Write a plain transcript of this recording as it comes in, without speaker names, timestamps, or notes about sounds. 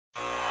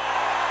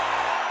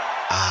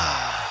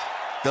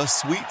The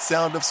sweet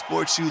sound of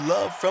sports you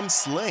love from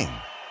Sling.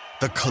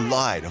 The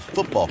collide of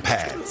football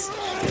pads.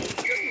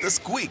 The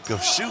squeak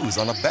of shoes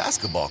on a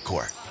basketball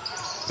court.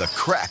 The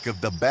crack of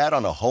the bat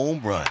on a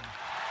home run.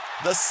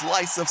 The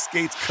slice of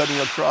skates cutting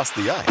across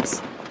the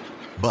ice.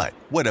 But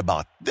what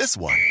about this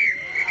one?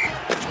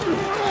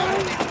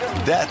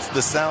 That's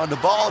the sound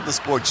of all the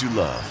sports you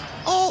love,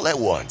 all at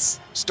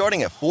once.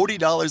 Starting at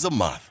 $40 a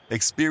month.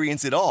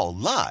 Experience it all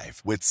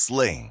live with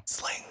Sling.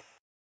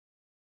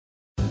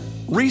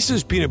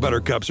 Reese's peanut butter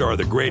cups are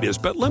the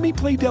greatest, but let me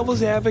play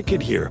devil's advocate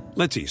here.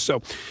 Let's see.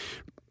 So,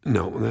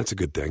 no, that's a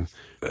good thing.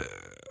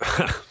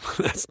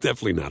 That's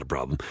definitely not a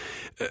problem.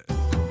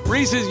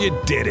 Reese's, you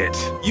did it.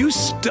 You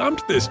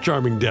stumped this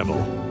charming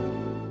devil.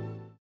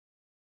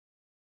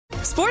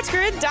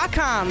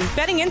 SportsGrid.com.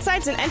 Betting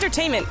insights and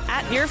entertainment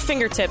at your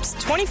fingertips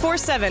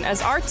 24/7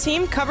 as our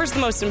team covers the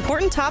most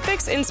important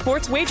topics in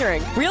sports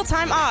wagering.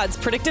 Real-time odds,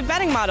 predictive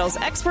betting models,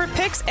 expert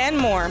picks, and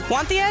more.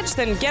 Want the edge?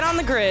 Then get on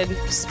the grid.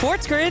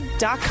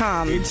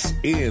 SportsGrid.com. It's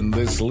in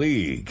this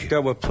league.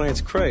 Got what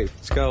plants crave.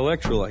 It's got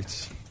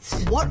electrolytes.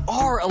 What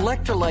are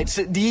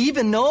electrolytes? Do you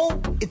even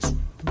know? It's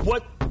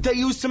what they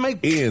used to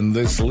make. In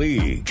this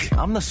league.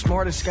 I'm the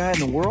smartest guy in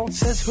the world.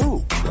 Says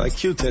who?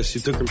 IQ test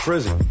you took in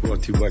prison.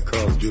 Brought to you by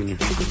Carl's Jr.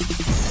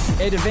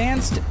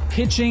 Advanced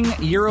pitching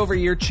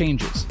year-over-year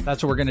changes.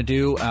 That's what we're going to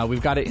do.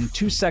 We've got it in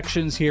two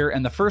sections here.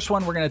 And the first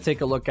one we're going to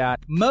take a look at.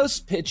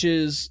 Most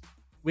pitches,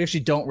 we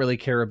actually don't really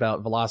care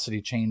about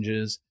velocity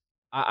changes.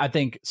 I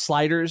think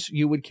sliders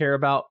you would care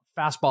about.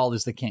 Fastball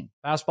is the king.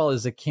 Fastball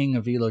is the king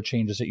of velo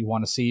changes that you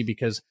want to see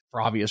because, for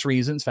obvious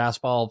reasons,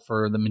 fastball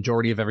for the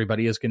majority of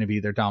everybody is going to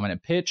be their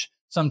dominant pitch.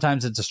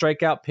 Sometimes it's a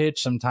strikeout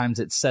pitch. Sometimes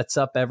it sets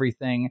up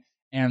everything.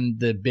 And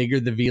the bigger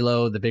the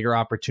velo, the bigger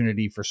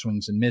opportunity for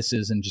swings and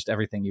misses and just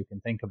everything you can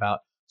think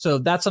about. So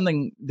that's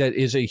something that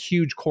is a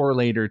huge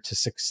correlator to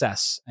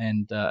success.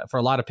 And for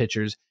a lot of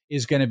pitchers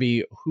is going to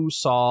be who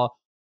saw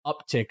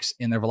upticks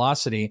in their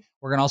velocity.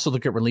 We're going to also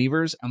look at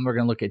relievers and we're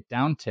going to look at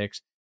downticks.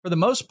 For the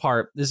most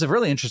part, this is a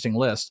really interesting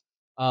list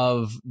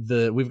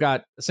we've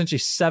got essentially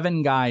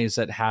 7 guys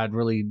that had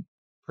really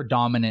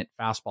predominant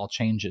fastball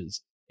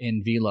changes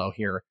in velo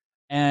here.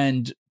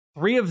 And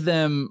 3 of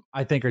them,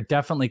 I think, are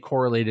definitely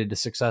correlated to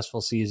successful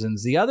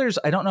seasons. The others,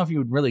 I don't know if you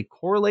would really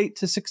correlate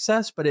to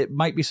success, but it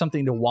might be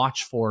something to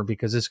watch for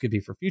because this could be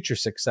for future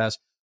success.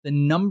 The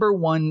number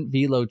 1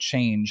 velo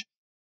change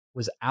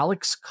was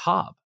Alex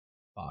Cobb.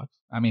 Fox.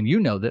 I mean, you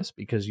know this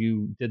because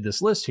you did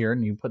this list here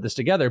and you put this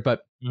together,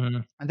 but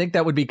I think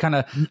that would be kind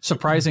of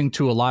surprising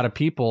to a lot of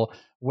people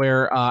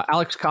where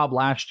Alex Cobb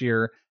last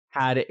year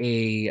had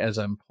as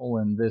I'm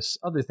pulling this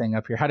other thing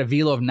up here, had a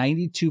velo of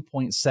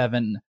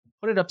 92.7,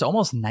 put it up to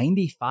almost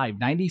 95,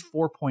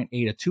 94.8,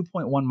 a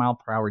 2.1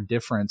 mile per hour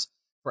difference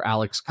for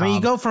Alex Cobb. I mean,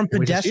 you go from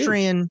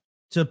pedestrian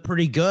to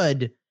pretty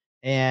good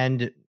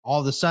and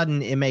all of a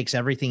sudden it makes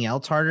everything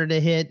else harder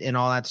to hit and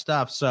all that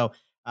stuff. So,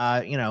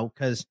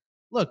 because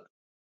look,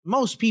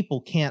 most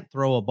people can't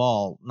throw a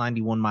ball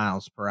 91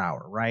 miles per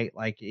hour, right?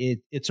 Like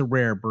it's a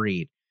rare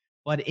breed.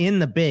 But in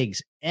the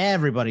bigs,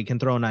 everybody can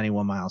throw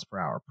 91 miles per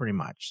hour pretty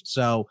much.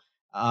 So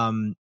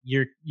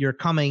you're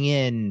coming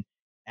in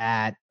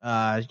at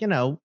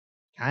kind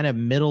of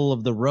middle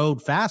of the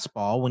road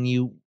fastball. When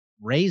you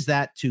raise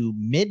that to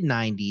mid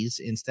 90s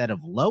instead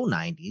of low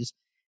 90s,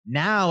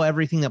 now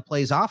everything that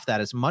plays off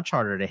that is much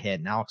harder to hit.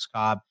 And Alex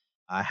Cobb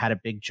had a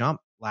big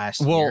jump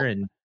last year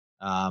and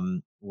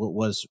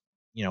was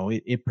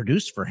it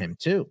produced for him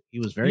too. He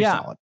was very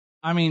solid.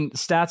 I mean,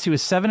 stats, he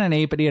was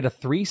 7-8, but he had a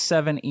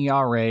 3.7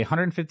 ERA,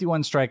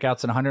 151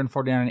 strikeouts and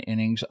 149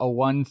 innings, a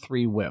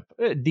 1.3 whip.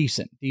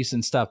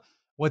 Decent stuff.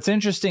 What's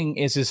interesting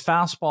is his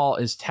fastball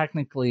is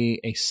technically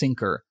a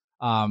sinker.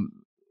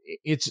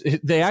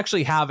 They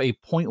actually have a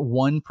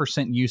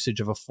 0.1% usage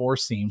of a four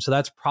seam. So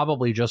that's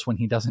probably just when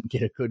he doesn't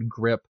get a good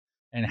grip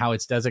and how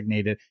it's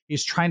designated.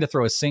 He's trying to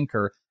throw a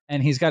sinker.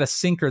 And he's got a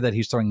sinker that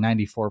he's throwing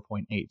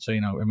 94.8. So,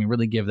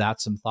 really give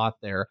that some thought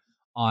there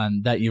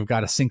on that. You've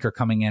got a sinker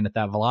coming in at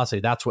that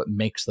velocity. That's what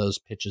makes those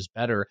pitches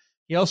better.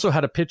 He also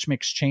had a pitch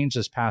mix change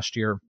this past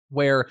year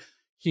where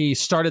he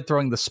started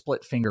throwing the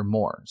split finger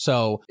more.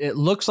 So it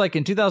looks like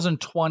in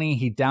 2020,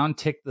 he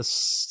downticked the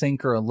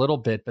sinker a little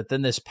bit. But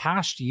then this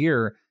past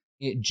year,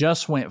 it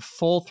just went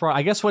full throttle.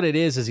 I guess what it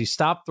is he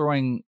stopped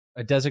throwing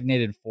a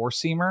designated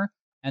four-seamer.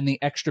 And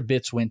the extra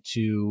bits went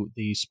to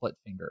the split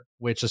finger,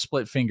 which the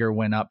split finger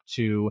went up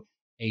to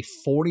a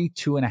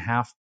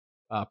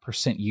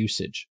 42.5%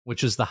 usage,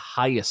 which is the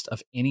highest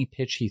of any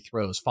pitch he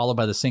throws, followed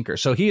by the sinker.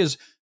 So he is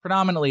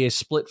predominantly a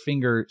split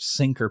finger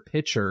sinker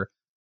pitcher.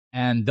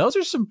 And those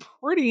are some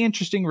pretty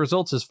interesting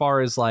results as far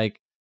as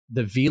like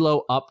the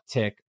velo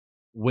uptick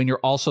when you're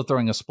also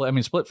throwing a split. I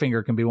mean, split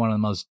finger can be one of the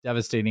most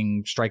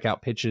devastating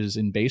strikeout pitches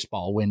in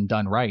baseball when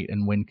done right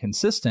and when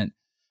consistent.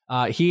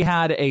 He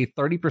had a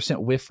 30%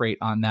 whiff rate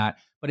on that,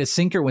 but his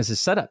sinker was his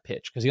setup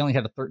pitch because he only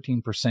had a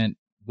 13%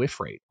 whiff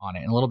rate on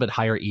it and a little bit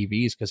higher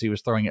EVs because he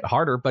was throwing it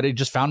harder, but it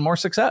just found more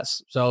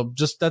success. So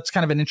just that's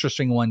kind of an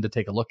interesting one to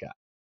take a look at.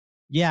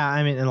 Yeah,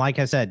 I mean, and like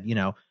I said,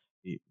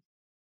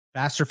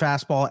 faster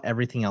fastball,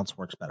 everything else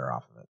works better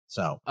off of it.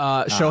 So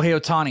Shohei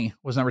Ohtani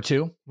was number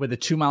 2 with a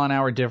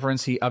 2-mile-an-hour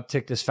difference. He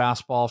upticked his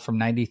fastball from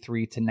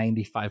 93 to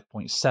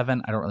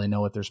 95.7. I don't really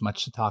know if there's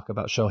much to talk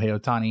about Shohei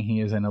Ohtani. He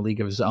is in a league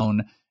of his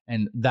own,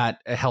 and that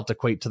helped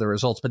equate to the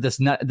results. But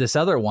this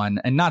other one,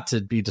 and not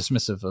to be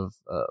dismissive of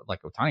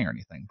like Ohtani or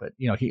anything, but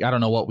I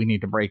don't know what we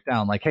need to break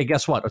down. Like, hey,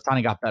 guess what?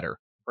 Ohtani got better.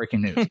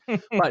 Breaking news.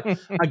 But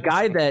a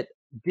guy that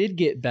did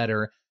get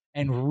better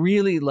and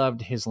really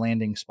loved his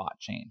landing spot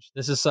change.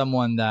 This is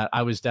someone that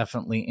I was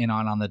definitely in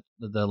on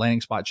the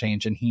landing spot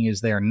change, and he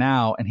is there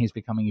now, and he's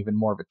becoming even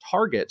more of a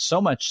target,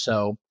 so much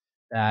so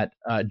that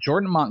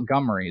Jordan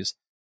Montgomery's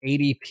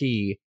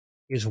ADP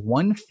is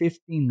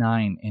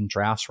 159 in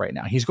drafts right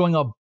now. He's going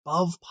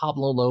above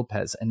Pablo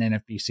Lopez in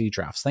NFBC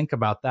drafts. Think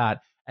about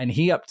that. And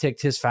he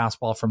upticked his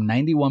fastball from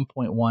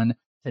 91.1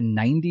 to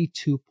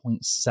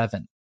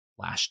 92.7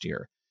 last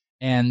year.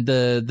 And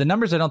the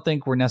numbers I don't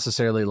think were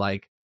necessarily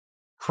like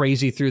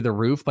crazy through the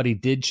roof, but he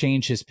did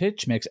change his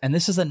pitch mix. And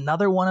this is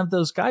another one of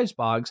those guys,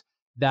 Boggs,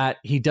 that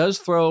he does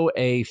throw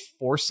a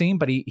four seam,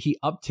 but he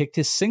upticked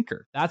his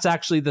sinker. That's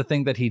actually the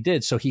thing that he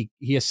did. So he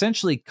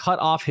essentially cut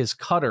off his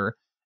cutter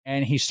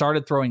and he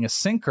started throwing a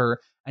sinker,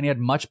 and he had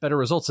much better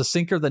results. The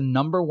sinker, the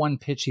number one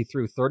pitch he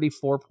threw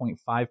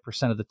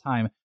 34.5% of the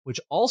time,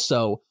 which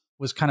also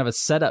was kind of a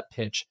setup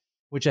pitch,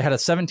 which had a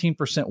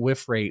 17%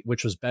 whiff rate,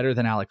 which was better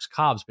than Alex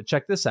Cobb's. But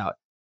check this out.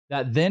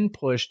 That then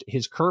pushed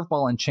his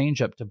curveball and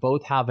changeup to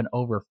both have an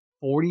over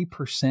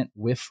 40%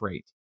 whiff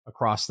rate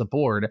across the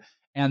board.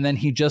 And then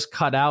he just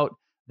cut out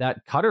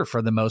that cutter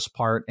for the most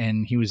part.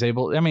 And he was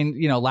able,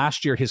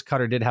 last year his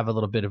cutter did have a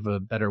little bit of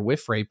a better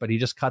whiff rate, but he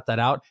just cut that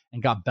out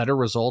and got better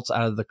results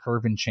out of the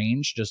curve and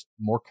change, just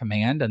more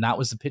command. And that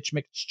was the pitch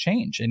mix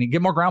change. And you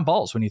get more ground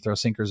balls when you throw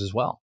sinkers as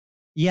well.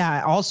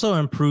 Yeah, also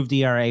improved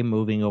ERA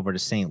moving over to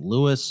St.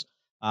 Louis,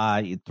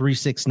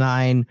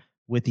 3.69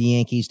 with the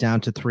Yankees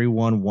down to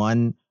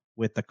 3.11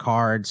 with the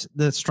Cards.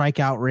 The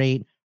strikeout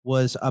rate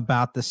was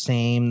about the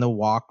same. The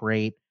walk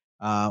rate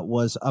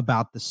was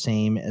about the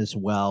same as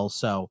well.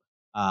 So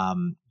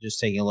just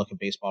taking a look at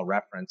Baseball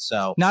Reference.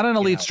 So not an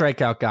elite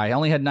strikeout guy.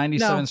 Only had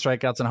 97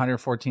 strikeouts in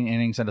 114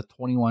 innings and a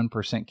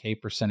 21% K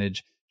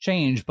percentage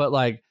change. But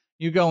like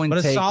you go and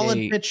take a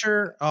solid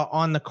pitcher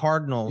on the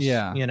Cardinals.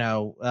 Yeah,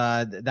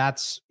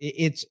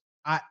 it's.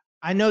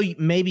 I know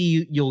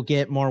maybe you'll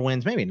get more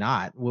wins, maybe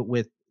not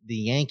with the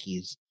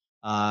Yankees.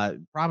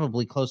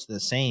 Probably close to the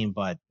same,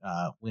 but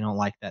we don't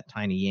like that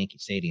tiny Yankee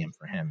Stadium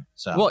for him.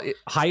 So,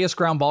 highest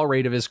ground ball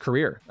rate of his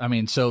career. I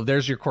mean, so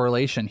there's your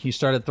correlation. He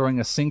started throwing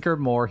a sinker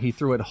more. He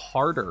threw it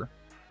harder.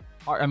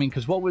 I mean,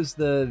 because what was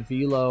the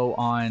velo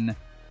on?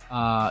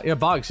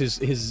 Boggs.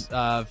 His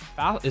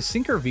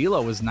sinker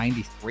velo was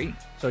 93.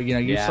 So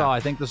you saw. I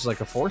think this was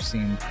like a four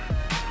seam.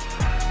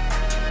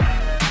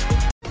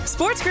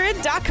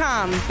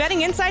 SportsGrid.com.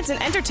 Betting insights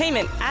and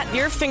entertainment at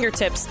your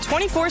fingertips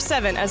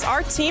 24/7 as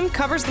our team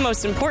covers the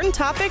most important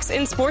topics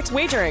in sports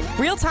wagering.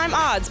 Real-time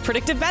odds,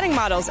 predictive betting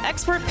models,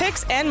 expert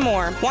picks, and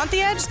more. Want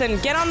the edge?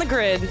 Then get on the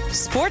grid.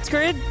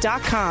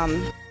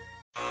 SportsGrid.com.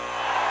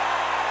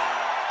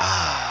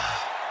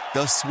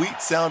 The sweet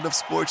sound of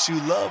sports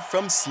you love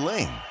from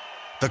Sling.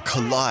 The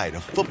collide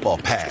of football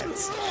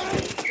pads.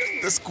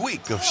 The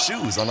squeak of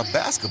shoes on a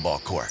basketball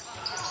court.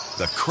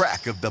 The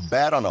crack of the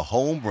bat on a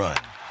home run.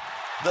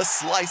 The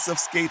slice of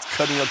skates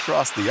cutting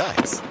across the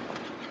ice.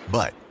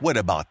 But what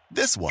about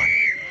this one?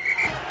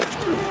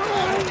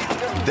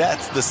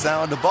 That's the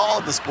sound of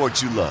all the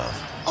sports you love,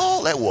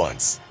 all at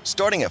once.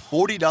 Starting at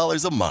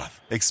 $40 a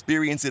month.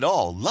 Experience it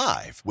all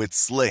live with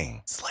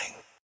Sling.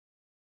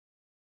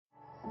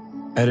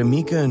 At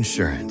Amica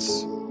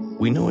Insurance,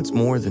 we know it's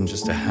more than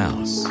just a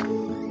house.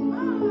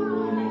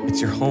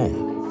 It's your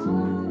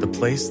home, the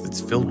place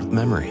that's filled with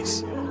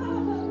memories.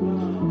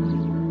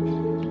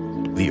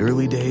 The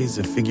early days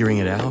of figuring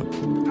it out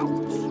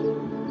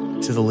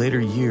to the later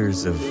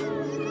years of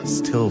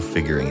still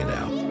figuring it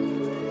out.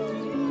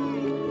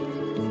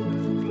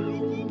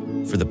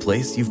 For the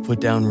place you've put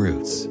down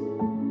roots,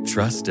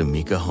 trust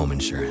Amica Home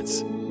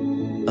Insurance.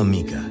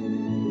 Amica,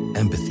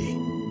 empathy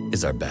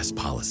is our best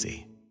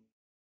policy.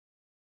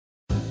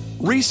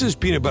 Reese's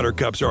Peanut Butter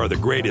Cups are the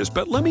greatest,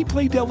 but let me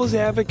play devil's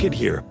advocate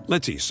here.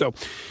 Let's see. So,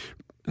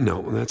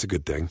 no, that's a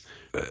good thing.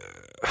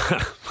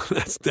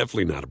 That's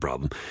definitely not a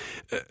problem.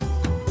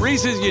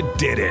 Reese's, you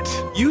did it.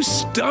 You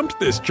stumped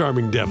this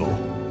charming devil.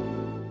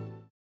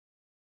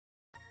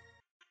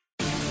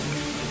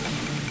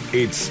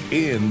 It's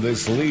In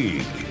This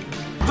League.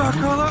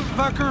 Buckle up,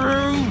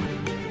 buckaroo.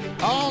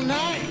 All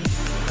night.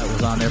 That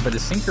was on there, but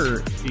his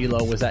sinker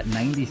velo was at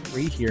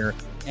 93 here,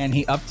 and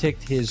he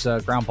upticked his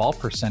ground ball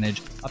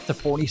percentage up to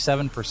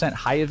 47%,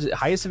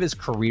 highest of his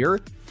career,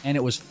 and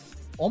it was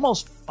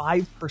almost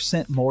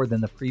 5% more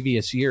than the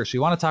previous year. So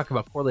you want to talk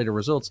about correlated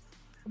results.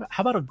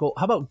 How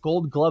about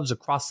gold gloves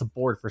across the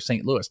board for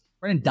St. Louis?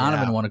 Brendan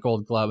Donovan won a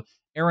gold glove.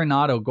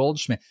 Arenado,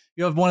 Goldschmidt.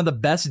 You have one of the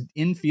best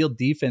infield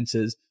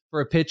defenses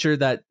for a pitcher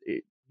that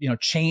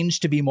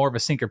changed to be more of a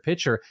sinker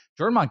pitcher.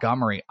 Jordan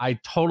Montgomery, I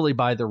totally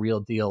buy the real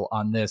deal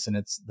on this, and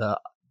it's the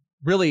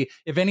really,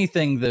 if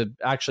anything, the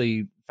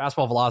actually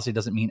fastball velocity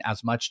doesn't mean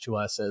as much to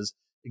us as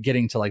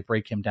getting to like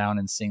break him down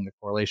and seeing the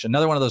correlation.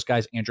 Another one of those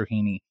guys, Andrew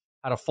Heaney,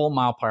 had a full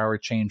mile per hour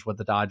change with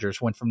the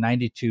Dodgers, went from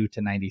 92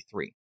 to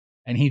 93.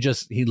 And he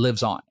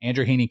lives on.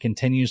 Andrew Heaney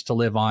continues to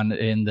live on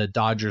in the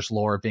Dodgers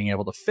lore of being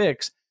able to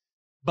fix.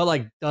 But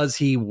like, does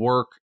he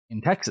work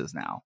in Texas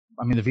now?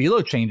 I mean, the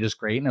velo change is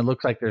great, and it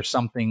looks like there's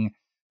going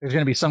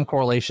to be some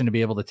correlation to be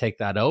able to take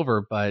that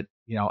over. But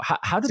you know,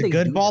 how do they? It's a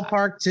good do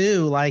ballpark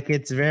too. Like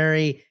it's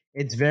very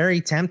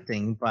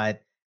tempting.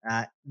 But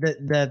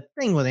the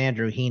thing with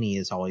Andrew Heaney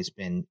has always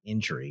been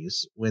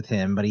injuries with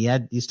him. But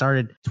he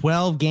started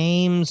 12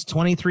 games,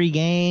 23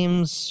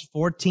 games,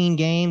 14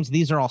 games.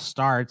 These are all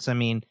starts. I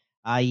mean,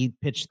 he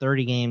pitched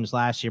 30 games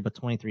last year, but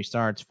 23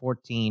 starts,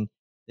 14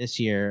 this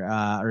year,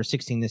 or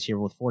 16 this year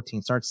with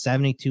 14 starts,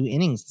 72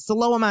 innings. It's a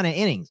low amount of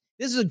innings.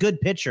 This is a good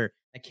pitcher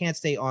that can't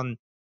stay on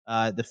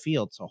the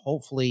field. So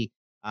hopefully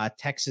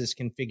Texas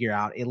can figure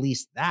out at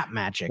least that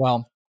magic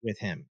with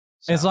him.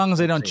 So, as long as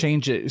they don't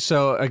change it.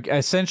 So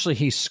essentially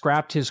he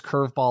scrapped his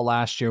curveball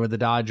last year with the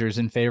Dodgers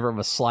in favor of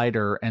a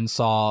slider and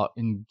saw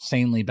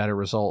insanely better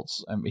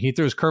results. I mean, he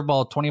threw his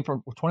curveball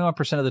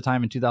 21% of the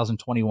time in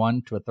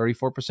 2021 to a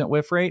 34%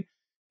 whiff rate.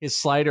 His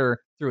slider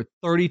threw it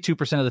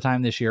 32% of the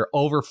time this year,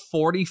 over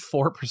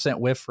 44%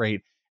 whiff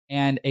rate,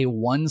 and a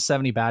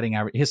 170 batting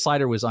average. His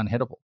slider was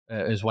unhittable,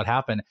 is what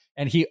happened.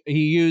 And he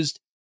used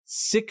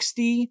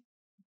 65%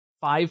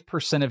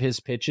 of his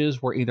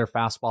pitches were either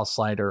fastball,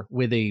 slider,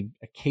 with a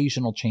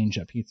occasional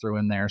changeup he threw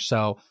in there.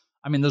 So,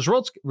 I mean, those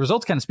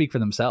results kind of speak for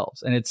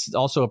themselves. And it's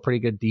also a pretty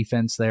good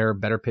defense there,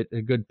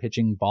 a good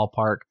pitching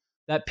ballpark.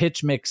 That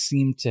pitch mix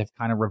seemed to have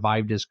kind of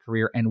revived his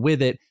career. And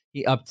with it,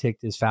 he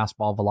upticked his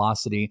fastball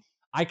velocity.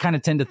 I kind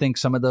of tend to think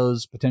some of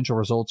those potential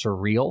results are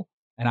real,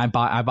 and I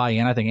buy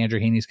in. I think Andrew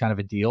Heaney's kind of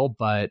a deal,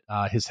 but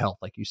his health,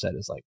 like you said,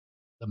 is like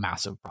the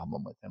massive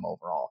problem with him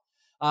overall.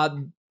 A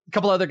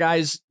couple other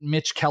guys,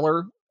 Mitch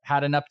Keller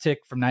had an uptick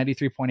from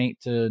 93.8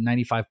 to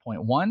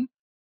 95.1.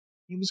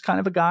 He was kind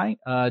of a guy.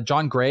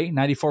 John Gray,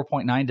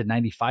 94.9 to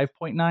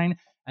 95.9.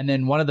 And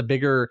then one of the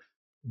bigger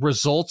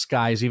results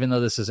guys, even though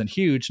this isn't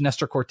huge,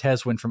 Nestor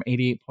Cortez went from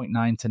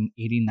 88.9 to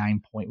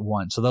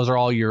 89.1. So those are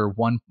all your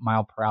 1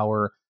 mile per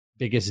hour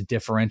biggest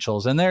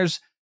differentials. And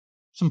there's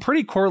some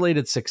pretty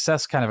correlated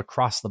success kind of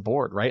across the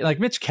board, right? Like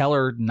Mitch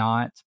Keller,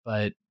 not,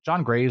 but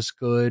John Gray's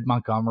good.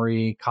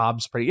 Montgomery,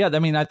 Cobb's pretty. Yeah, I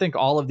mean, I think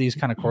all of these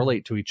kind of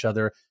correlate to each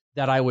other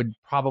that I would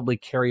probably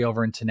carry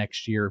over into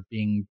next year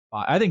being,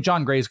 I think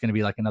John Gray is going to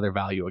be like another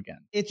value again.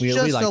 It's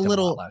just a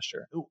little last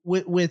year.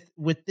 With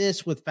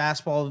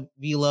fastball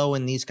velo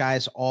and these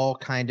guys all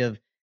kind of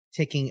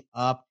ticking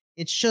up.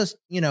 It's just,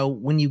 you know,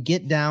 when you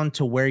get down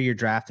to where you're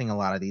drafting a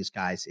lot of these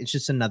guys, it's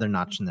just another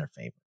notch in their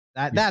favor.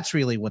 That's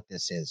really what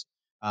this is,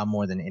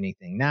 more than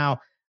anything.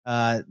 Now, we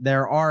have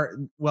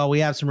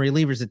some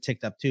relievers that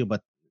ticked up too,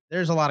 but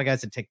there's a lot of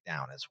guys that ticked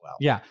down as well.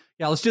 Yeah.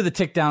 Let's do the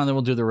tick down and then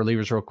we'll do the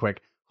relievers real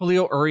quick.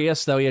 Julio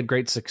Urias, though, he had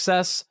great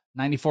success,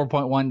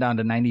 94.1 down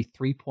to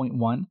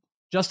 93.1.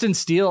 Justin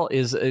Steele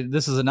this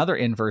is another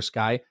inverse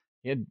guy.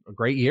 He had a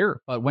great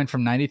year, but went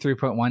from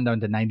 93.1 down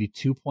to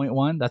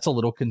 92.1. That's a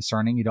little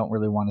concerning. You don't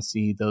really want to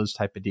see those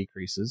type of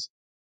decreases.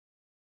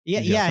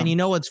 Yeah. And you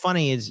know what's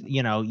funny is,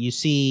 you know, you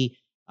see,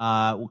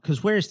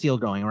 because where is Steele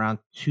going? Around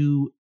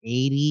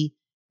 280.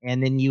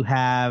 And then you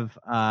have,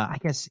 I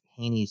guess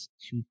Haney's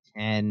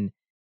 210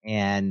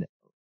 and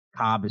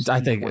Cobb is 228.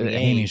 I think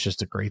Haney's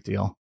just a great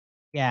deal.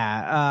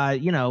 Yeah.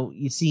 You know,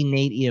 you see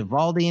Nate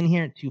Eovaldi in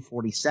here at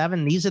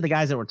 247. These are the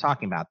guys that we're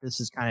talking about. This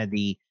is kind of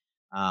the,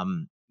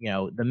 you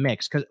know, the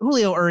mix, because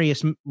Julio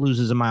Urias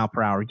loses a mile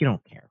per hour. You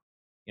don't care.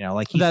 You know,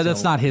 like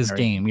that's not his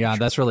game. Yeah,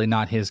 that's really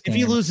not his game. If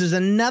he loses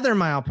another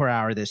mile per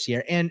hour this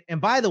year, and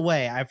by the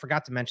way, I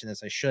forgot to mention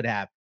this. I should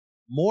have.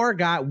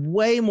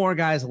 Way more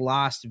guys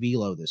lost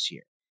velo this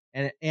year,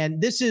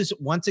 and this is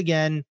once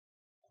again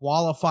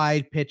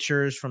qualified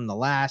pitchers from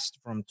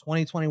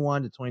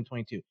 2021 to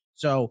 2022.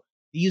 So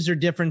these are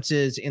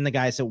differences in the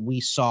guys that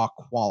we saw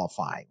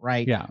qualify,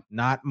 right? Yeah,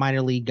 not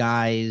minor league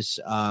guys,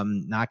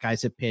 not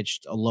guys that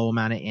pitched a low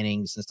amount of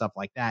innings and stuff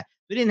like that.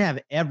 We didn't have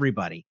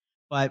everybody,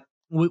 but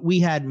we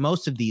had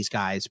most of these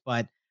guys.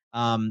 But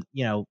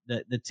you know,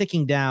 the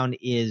ticking down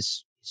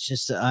is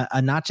just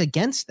a notch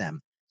against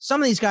them.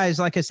 Some of these guys,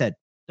 like I said,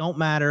 don't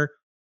matter.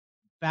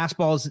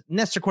 Fastballs,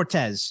 Nestor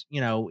Cortez,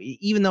 you know,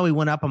 even though he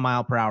went up a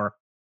mile per hour,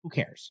 who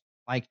cares?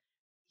 Like,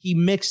 he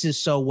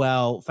mixes so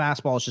well.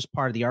 Fastball is just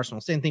part of the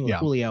arsenal. Same thing with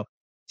Julio.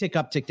 Tick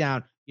up, tick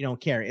down. You don't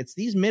care. It's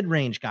these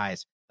mid-range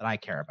guys that I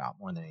care about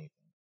more than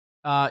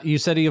anything. You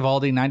said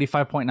Eovaldi,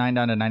 95.9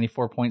 down to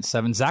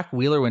 94.7. Zach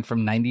Wheeler went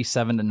from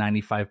 97 to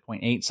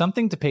 95.8.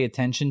 Something to pay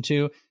attention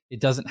to.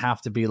 It doesn't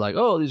have to be like,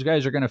 oh, these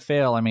guys are going to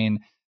fail. I mean,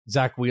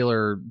 Zach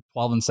Wheeler,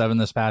 12-7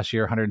 this past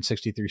year,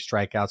 163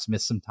 strikeouts,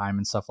 missed some time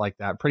and stuff like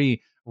that.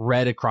 Pretty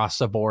red across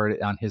the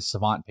board on his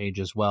Savant page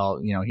as well.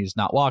 You know, he's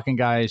not walking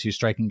guys, he's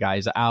striking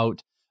guys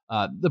out.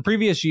 The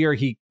previous year,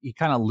 he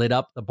kind of lit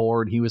up the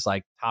board. He was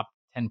like top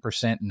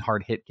 10% in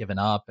hard hit given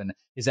up, and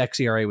his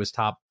xERA was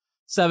top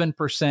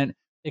 7%.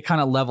 It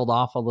kind of leveled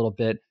off a little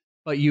bit.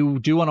 but you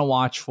do want to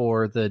watch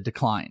for the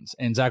declines.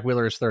 And Zach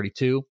Wheeler is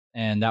 32,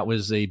 and that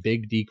was a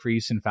big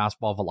decrease in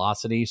fastball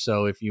velocity.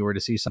 So if you were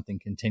to see something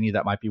continue,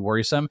 that might be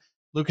worrisome.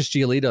 Lucas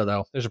Giolito,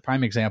 though, there's a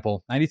prime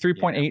example,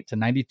 93.8 to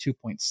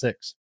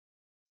 92.6.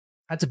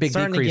 That's a big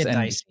decrease and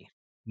dicey.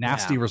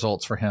 Nasty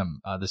results for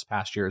him this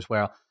past year as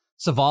well.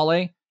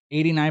 Savale,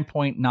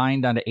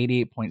 89.9 down to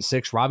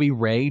 88.6. Robbie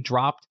Ray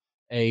dropped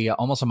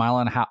almost a mile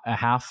and a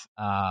half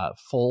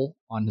full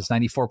on his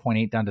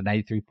 94.8 down to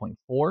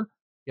 93.4.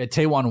 You had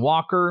Taijuan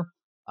Walker,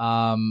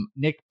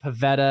 Nick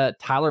Pivetta,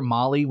 Tyler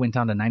Mahle went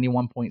down to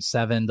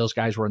 91.7. Those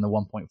guys were in the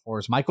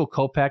 1.4s. Michael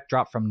Kopech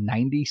dropped from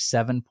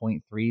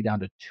 97.3 down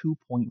to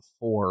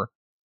 2.4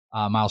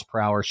 miles per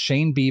hour.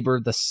 Shane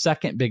Bieber, the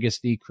second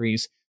biggest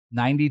decrease,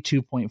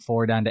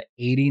 92.4 down to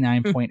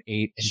 89.8.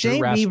 And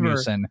Drew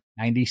Rasmussen,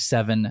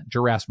 97.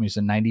 Drew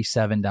Rasmussen,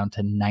 97 down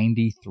to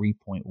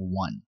 93.1.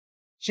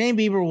 Shane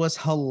Bieber was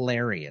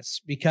hilarious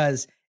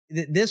because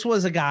this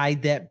was a guy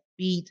that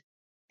beat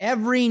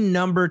every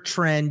number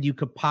trend you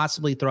could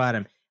possibly throw at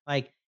him.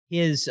 Like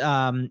his,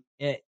 as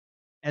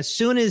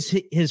soon as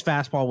his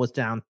fastball was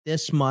down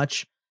this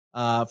much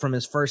from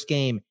his first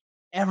game,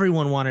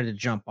 everyone wanted to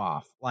jump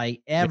off,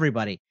 like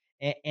everybody.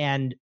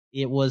 And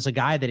it was a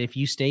guy that if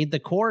you stayed the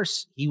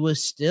course, he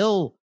was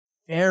still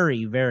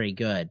very, very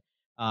good,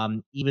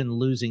 even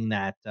losing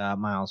that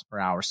miles per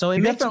hour. So it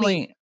makes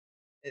me,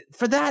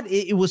 for that,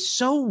 it was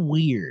so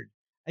weird.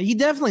 He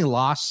definitely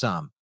lost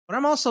some, but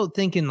I'm also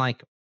thinking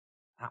like,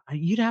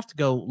 you'd have to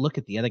go look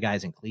at the other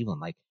guys in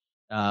Cleveland. Like,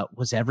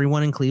 was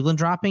everyone in Cleveland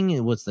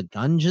dropping? Was the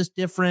gun just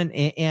different?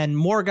 And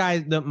more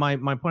guys, my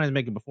point I was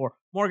making before,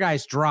 more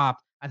guys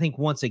dropped. I think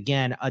once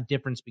again, a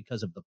difference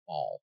because of the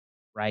ball,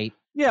 right?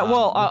 Yeah,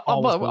 well,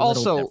 but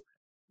also,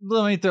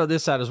 let me throw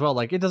this out as well.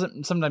 Like, it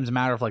doesn't sometimes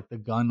matter if like the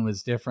gun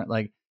was different.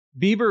 Like,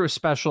 Bieber was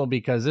special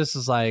because this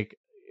is like,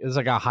 it's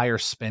like a higher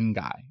spin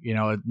guy,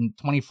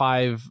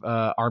 25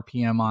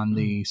 RPM on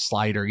the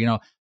slider,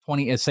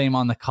 20, same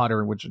on the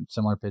cutter, which are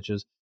similar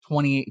pitches,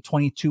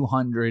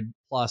 2,200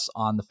 plus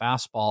on the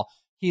fastball.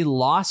 He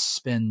lost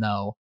spin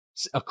though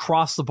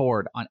across the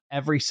board on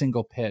every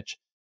single pitch,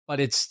 but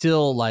it's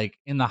still like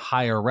in the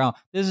higher realm.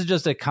 This is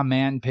just a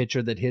command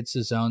pitcher that hits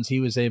the zones.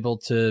 He was able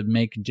to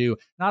make do.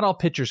 Not all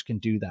pitchers can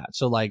do that.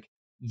 So like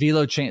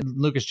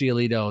Lucas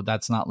Giolito,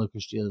 that's not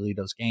Lucas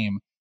Giolito's game.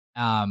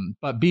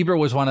 But Bieber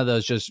was one of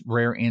those just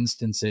rare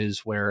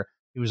instances where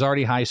he was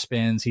already high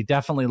spins. He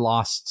definitely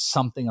lost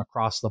something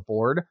across the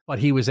board, but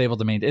he was able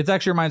to maintain. It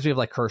actually reminds me of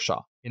like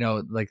Kershaw,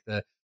 like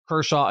the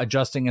Kershaw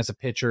adjusting as a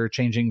pitcher,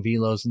 changing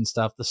velos and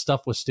stuff. The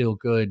stuff was still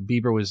good.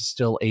 Bieber was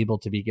still able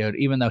to be good,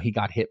 even though he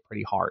got hit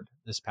pretty hard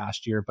this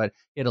past year, but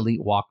he had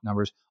elite walk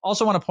numbers.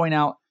 Also want to point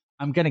out,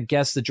 I'm going to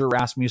guess the Drew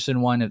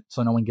Rasmussen one,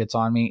 so no one gets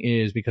on me,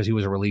 is because he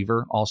was a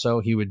reliever. Also,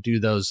 he would do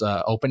those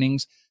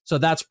openings. So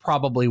that's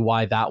probably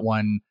why that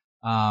one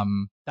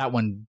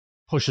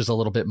pushes a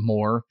little bit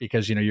more,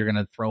 because you're going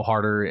to throw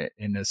harder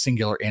in a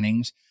singular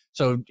innings.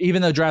 So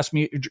even though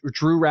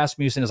Drew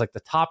Rasmussen is like the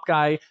top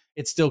guy,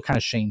 it's still kind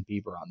of Shane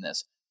Bieber on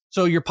this.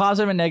 So your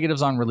positive and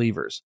negatives on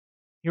relievers.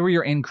 Here were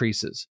your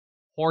increases.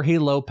 Jorge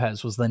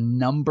Lopez was the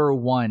number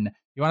one.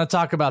 You want to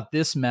talk about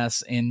this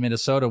mess in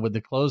Minnesota with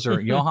the closer.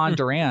 Johan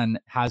Duran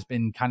has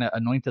been kind of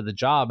anointed the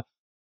job.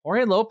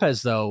 Jorge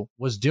Lopez, though,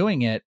 was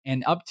doing it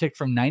and uptick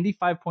from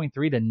 95.3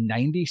 to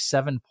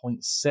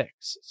 97.6.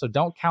 So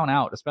don't count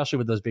out, especially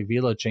with those big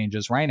velo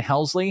changes. Ryan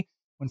Helsley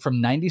went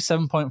from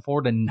 97.4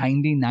 to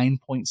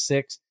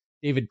 99.6.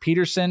 David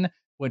Peterson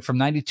went from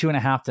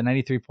 92.5 to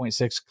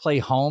 93.6. Clay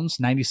Holmes,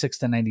 96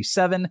 to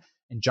 97.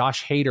 And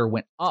Josh Hader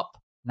went up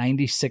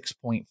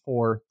 96.4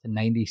 to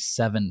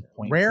 97.4.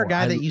 Rare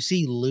guy that you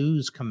see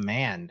lose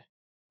command.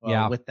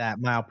 With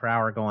that mile per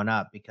hour going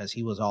up, because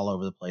he was all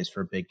over the place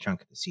for a big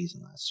chunk of the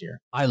season last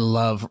year. I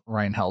love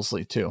Ryan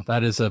Helsley too.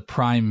 That is a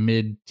prime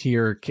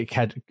mid-tier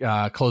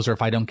closer.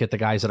 If I don't get the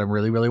guys that I'm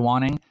really, really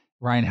wanting,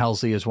 Ryan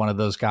Helsley is one of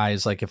those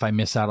guys. Like if I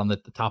miss out on the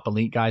top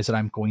elite guys that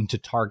I'm going to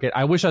target,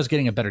 I wish I was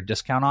getting a better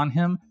discount on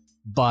him.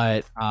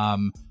 But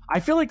I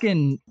feel like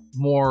in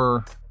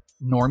more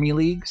normie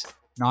leagues,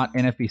 not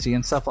NFBC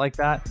and stuff like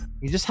that,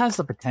 he just has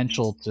the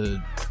potential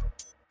to.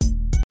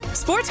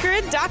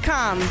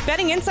 SportsGrid.com.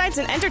 Betting insights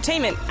and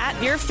entertainment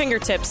at your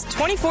fingertips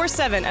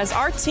 24/7 as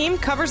our team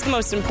covers the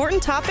most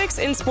important topics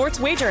in sports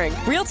wagering.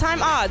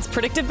 Real-time odds,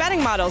 predictive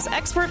betting models,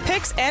 expert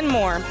picks, and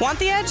more. Want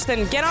the edge?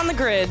 Then get on the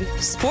grid.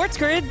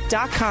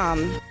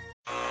 SportsGrid.com.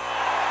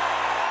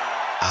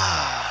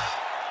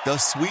 The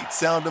sweet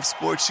sound of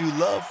sports you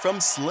love from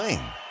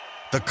Sling.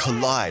 The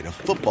collide of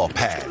football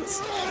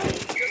pads.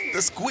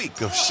 The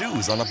squeak of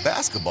shoes on a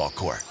basketball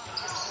court.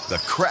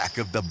 The crack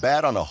of the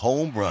bat on a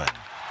home run.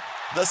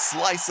 The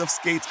slice of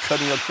skates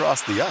cutting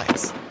across the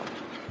ice.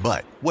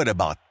 But what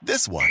about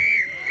this one?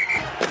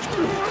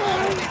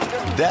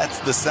 That's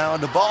the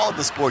sound of all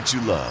the sports you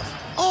love,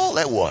 all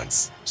at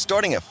once.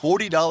 Starting at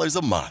 $40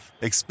 a month.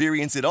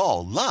 Experience it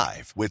all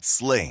live with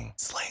Sling.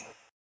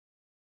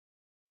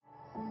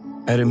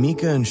 At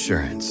Amica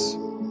Insurance,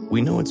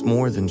 we know it's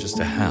more than just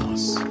a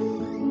house.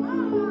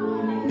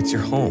 It's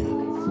your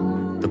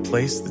home. the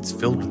place that's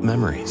filled with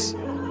memories.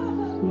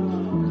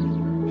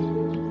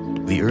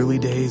 The early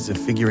days of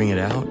figuring it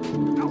out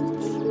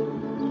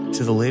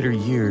to the later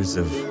years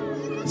of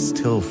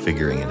still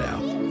figuring it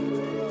out.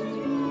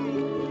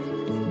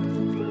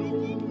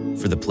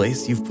 For the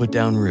place you've put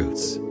down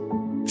roots,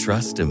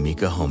 trust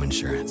Amica Home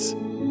Insurance.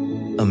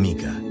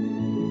 Amica,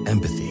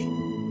 empathy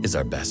is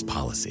our best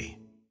policy.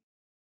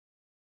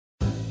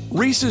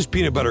 Reese's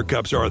peanut butter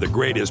cups are the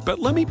greatest, but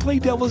let me play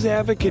devil's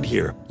advocate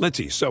here. Let's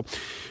see. So,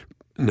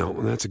 no,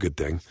 that's a good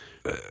thing.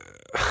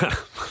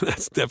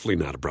 That's definitely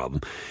not a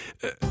problem.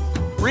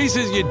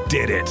 Reese's, you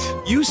did it.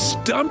 You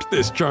stumped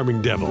this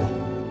charming devil.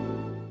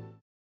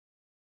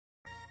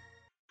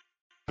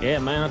 Yeah,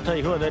 man, I'll tell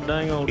you what, that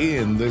dang old...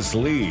 In this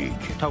league.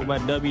 Talk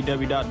about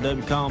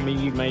www. Call me,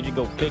 you made you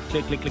go click,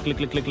 click, click, click, click,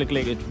 click, click, click,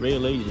 click. It's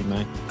real easy,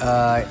 man.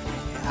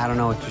 I don't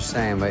know what you're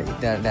saying, but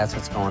that's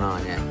what's going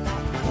on, yeah.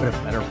 What a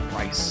better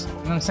price. You know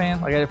what I'm saying?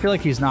 Like, I feel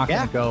like he's not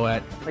going to go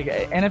at... Like,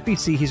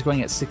 NFBC, he's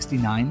going at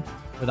 69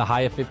 with a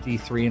high of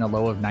 53 and a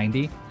low of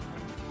 90. I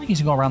think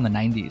he's going to go around the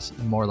 90s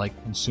in more, like,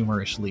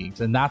 consumerish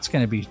leagues. And that's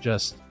going to be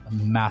just a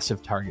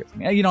massive target for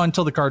me. You know,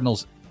 until the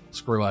Cardinals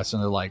screw us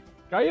and they're like,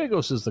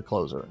 Gallegos is the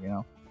closer, you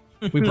know?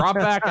 We brought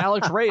back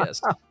Alex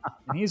Reyes,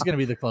 and he's going to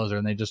be the closer,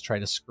 and they just try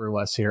to screw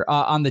us here.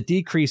 On the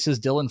decreases,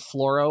 Dylan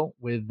Floro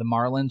with the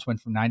Marlins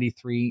went from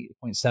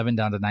 93.7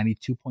 down to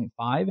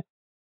 92.5.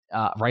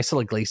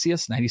 Raisel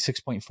Iglesias,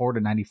 96.4 to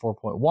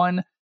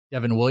 94.1.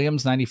 Devin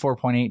Williams,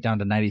 94.8 down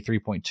to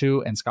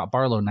 93.2. And Scott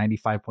Barlow,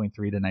 95.3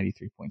 to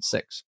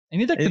 93.6.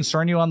 Anything that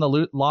concern you on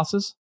the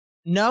losses?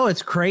 No,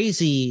 it's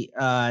crazy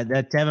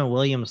that Devin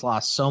Williams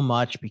lost so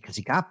much because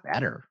he got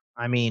better.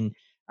 I mean,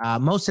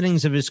 most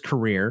innings of his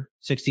career,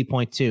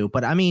 60.2,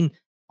 but I mean,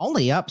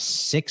 only up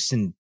 6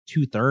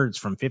 2/3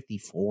 from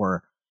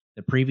 54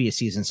 the previous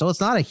season. So it's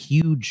not a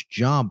huge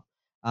jump.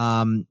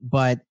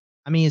 But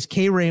I mean, his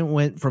K rate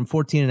went from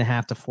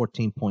 14.5 to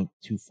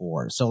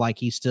 14.24. So like,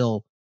 he's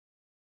still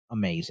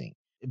amazing,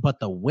 but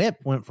the whip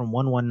went from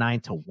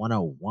 119 to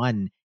 101.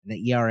 And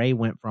the ERA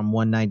went from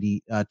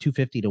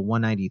 250 to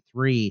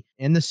 193,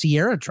 and the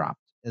Sierra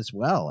dropped as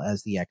well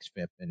as the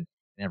xFIP and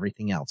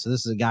everything else. So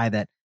this is a guy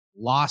that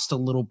lost a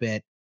little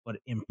bit, but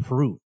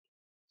improved.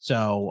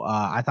 So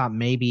I thought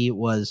maybe it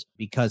was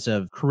because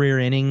of career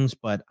innings,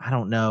 but I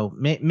don't know.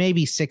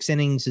 Maybe 6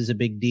 innings is a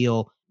big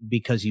deal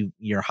because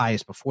your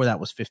highest before that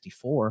was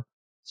 54.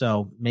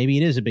 So maybe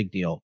it is a big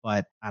deal,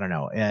 but I don't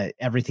know.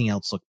 Everything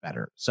else looked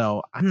better.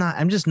 So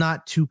I'm just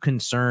not too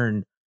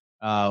concerned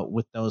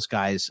with those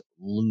guys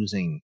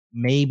losing.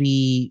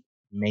 Maybe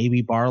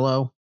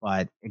Barlow,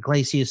 but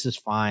Iglesias is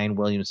fine.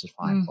 Williams is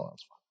fine.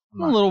 Barlow's fine.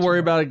 I'm a little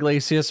worried about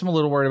Iglesias. I'm a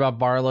little worried about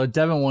Barlow.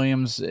 Devin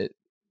Williams,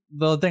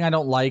 the thing I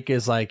don't like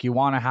is, like, you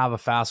want to have a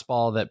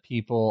fastball that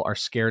people are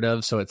scared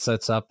of, so it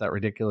sets up that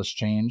ridiculous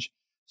change.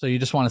 So you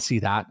just want to see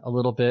that a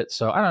little bit.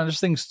 So I don't know,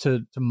 just things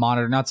to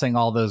monitor. Not saying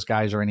all those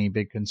guys are any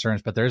big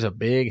concerns, but there's a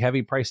big,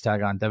 heavy price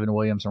tag on Devin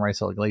Williams and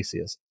Raisel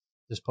Iglesias.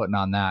 Just putting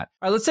on that.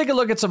 All right, let's take a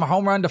look at some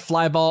home run to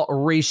fly ball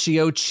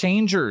ratio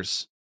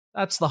changers.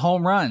 That's the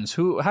home runs.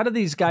 How do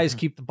these guys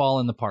keep the ball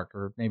in the park,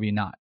 or maybe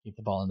not keep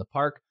the ball in the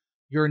park?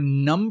 Your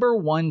number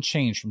one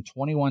change from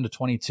 21 to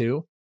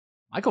 22,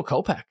 Michael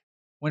Kopech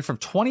went from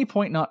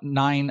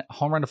 20.9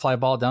 home run to fly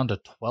ball down to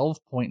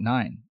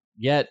 12.9.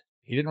 Yet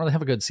he didn't really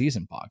have a good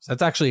season, Boggs.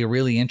 That's actually a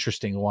really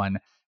interesting one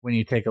when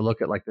you take a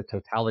look at, like, the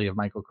totality of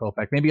Michael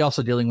Kopech, maybe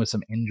also dealing with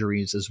some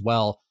injuries as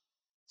well.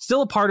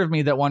 Still a part of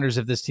me that wonders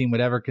if this team would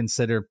ever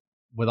consider,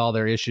 with all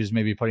their issues,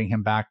 maybe putting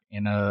him back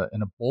in a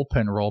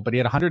bullpen role. But he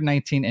had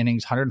 119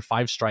 innings,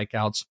 105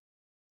 strikeouts.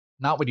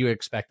 Not what you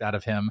expect out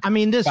of him. I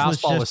mean, this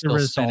was just the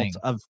result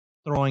of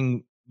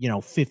throwing,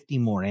 50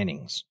 more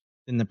innings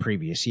than the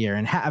previous year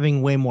and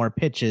having way more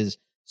pitches.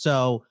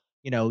 So,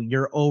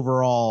 your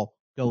overall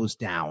goes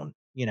down,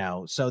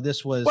 so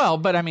this was... Well,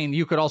 but I mean,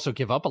 you could also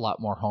give up a lot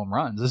more home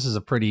runs. This is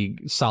a pretty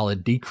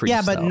solid decrease.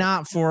 Yeah, but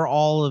not for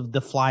all of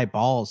the fly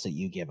balls that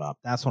you give up.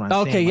 That's what I'm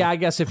saying. Okay, yeah, I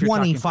guess if you're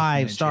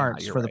 25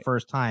 starts for right. the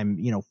first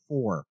time,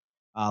 4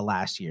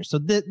 last year. So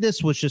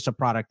this was just a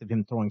product of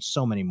him throwing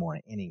so many more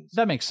innings.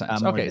 That makes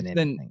sense. Okay,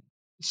 then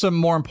some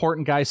more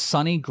important guys.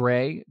 Sonny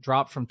Gray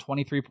dropped from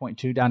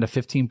 23.2 down to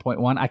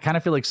 15.1. I kind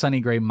of feel like Sonny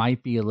Gray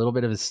might be a little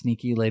bit of a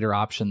sneaky later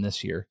option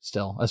this year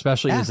still,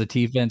 especially as the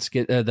defense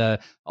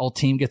the whole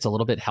team gets a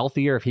little bit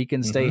healthier. If he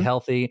can stay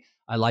healthy,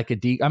 I like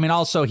I mean,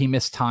 also he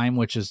missed time,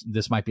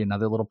 this might be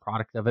another little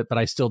product of it, but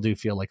I still do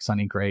feel like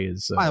Sonny Gray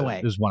is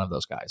one of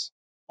those guys.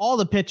 All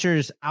the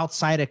pitchers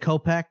outside of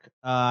Kopech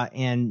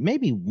and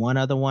maybe one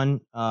other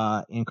one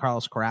in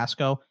Carlos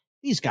Carrasco,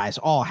 these guys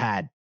all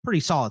had pretty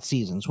solid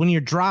seasons. When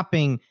you're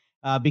dropping,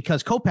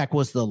 because Kopech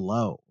was the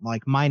low,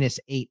 like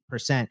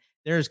 -8%.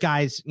 There's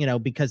guys,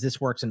 because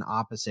this works in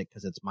opposite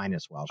because it's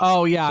minus Welsh.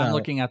 Oh, yeah. So, I'm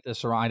looking at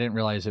this wrong. I didn't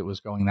realize it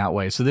was going that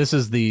way. So this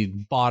is the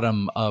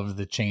bottom of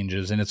the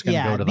changes, and it's going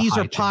to go to the these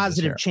high are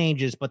positive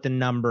changes, but the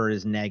number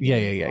is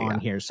negative on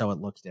here, so it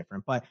looks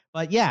different. But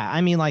yeah, I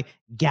mean, like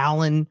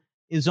Gallen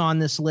is on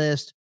this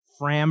list,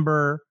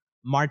 Framber,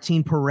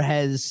 Martin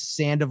Perez,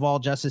 Sandoval,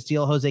 Justin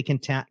Steele, Jose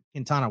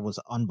Quintana was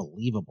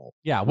unbelievable.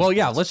 Yeah, well,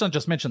 yeah, let's not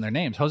just mention their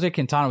names. Jose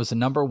Quintana was the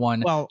number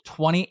one,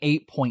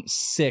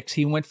 28.6.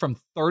 He went from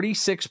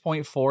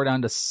 36.4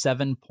 down to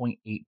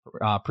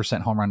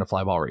 7.8% home run to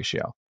fly ball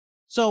ratio.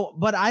 So,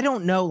 but I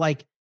don't know,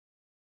 like,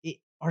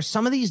 are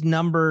some of these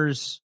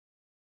numbers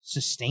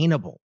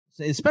sustainable,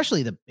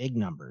 especially the big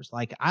numbers?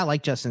 Like, I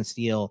like Justin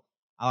Steele.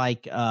 I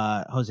like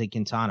Jose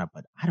Quintana,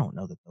 but I don't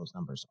know that those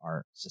numbers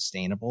are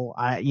sustainable.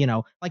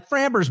 Like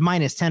Framber's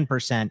minus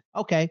 10%.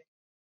 Okay.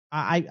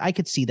 I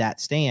could see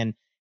that staying.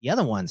 The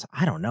other ones,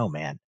 I don't know,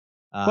 man.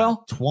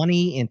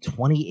 20 and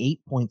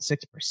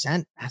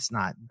 28.6%.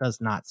 Does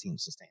not seem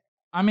sustainable.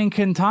 I mean,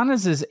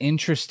 Quintana's is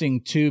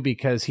interesting too,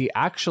 because he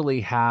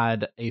actually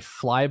had a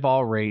fly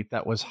ball rate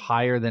that was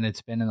higher than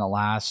it's been in the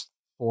last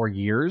 4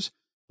 years.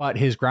 But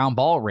his ground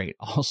ball rate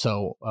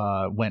also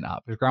went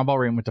up. His ground ball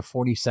rate went to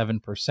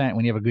 47%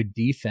 when you have a good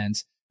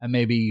defense, and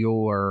maybe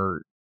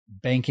you're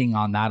banking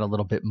on that a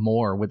little bit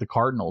more with the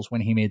Cardinals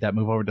when he made that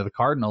move over to the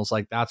Cardinals.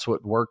 Like, that's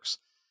what works.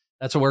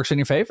 That's what works in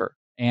your favor.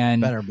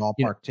 And better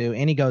ballpark too.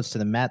 And he goes to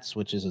the Mets,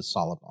 which is a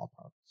solid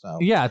ballpark. So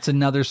yeah, it's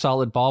another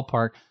solid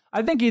ballpark.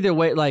 I think either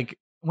way, like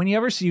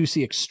whenever you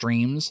see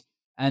extremes,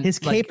 and his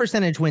K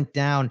percentage went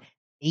down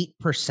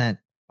 8%,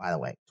 by the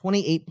way,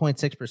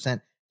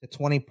 28.6% to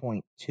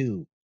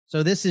 20.2.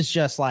 So this is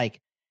just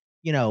like,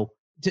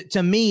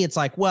 to me, it's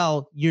like,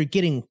 well, you're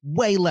getting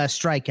way less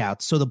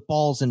strikeouts, so the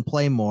ball's in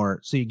play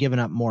more, so you're giving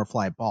up more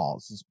fly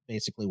balls is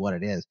basically what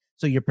it is.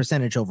 So your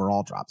percentage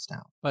overall drops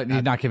down. But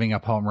you're not giving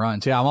up home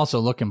runs. Yeah, I'm also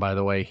looking, by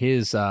the way,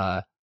 his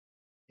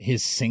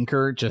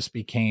sinker just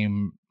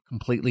became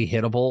completely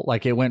hittable.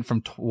 Like, it went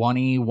from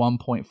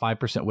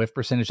 21.5% whiff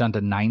percentage down to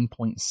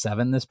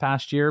 9.7 this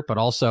past year. But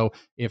also,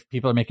 if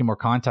people are making more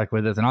contact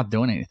with it, they're not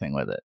doing anything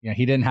with it.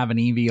 He didn't have an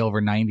EV over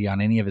 90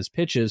 on any of his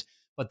pitches,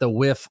 but the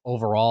whiff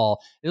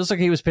overall, it looks like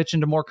he was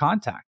pitching to more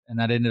contact, and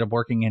that ended up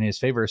working in his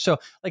favor. So,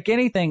 like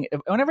anything,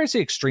 whenever I see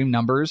extreme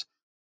numbers,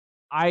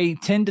 I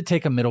tend to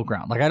take a middle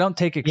ground. Like, I don't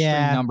take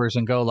extreme numbers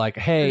and go like,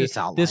 hey,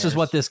 this is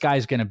what this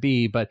guy's going to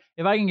be. But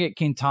if I can get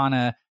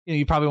Quintana,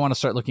 you probably want to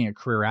start looking at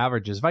career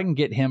averages. If I can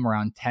get him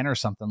around 10 or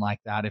something like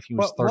that, if he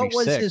was 36.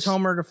 What was his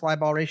homer to fly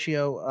ball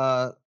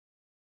ratio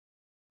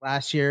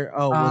last year?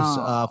 Oh, it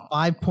was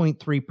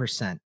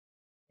 5.3%.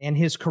 And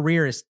his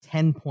career is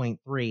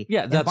 10.3.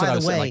 Yeah, that's what I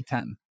was saying, like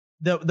 10.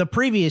 The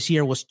previous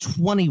year was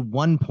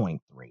 21.3.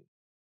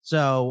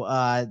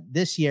 So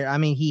this year, I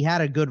mean, he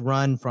had a good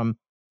run from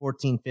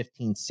 14,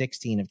 15,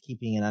 16 of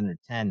keeping it under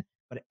 10.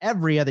 But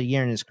every other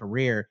year in his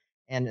career,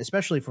 and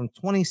especially from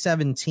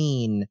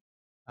 2017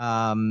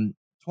 to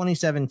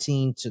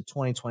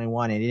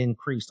 2021, it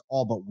increased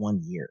all but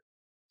 1 year.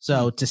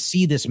 So to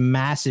see this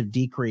massive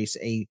decrease,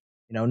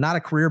 not a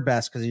career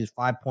best because he was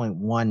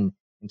 5.1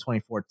 in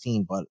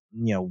 2014, but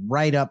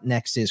right up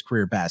next to his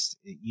career best,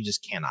 you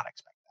just cannot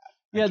expect that.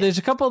 Yeah, there's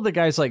a couple of the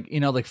guys like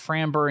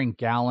Framber and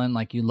Gallen,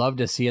 like you love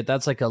to see it.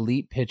 That's like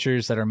elite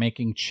pitchers that are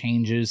making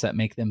changes that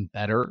make them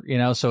better,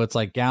 so it's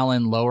like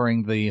Gallen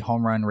lowering the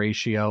home run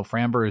ratio.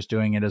 Framber is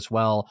doing it as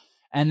well.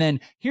 And then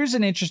here's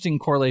an interesting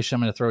correlation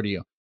I'm going to throw to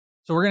you.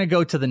 So we're going to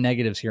go to the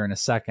negatives here in a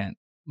second.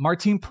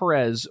 Martin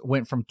Perez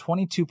went from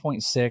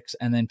 22.6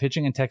 and then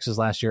pitching in Texas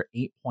last year,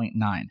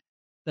 8.9.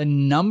 The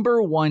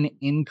number one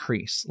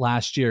increase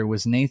last year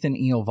was Nathan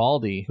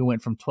Eovaldi, who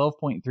went from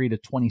 12.3 to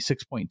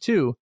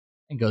 26.2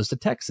 and goes to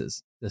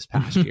Texas this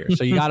past year.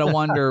 So you got to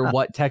wonder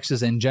what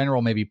Texas in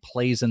general maybe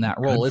plays in that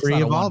role. It's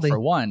not a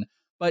 1-for-1,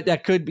 but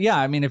that could be,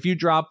 I mean, if you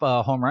drop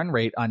a home run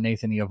rate on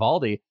Nathan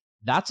Eovaldi,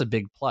 that's a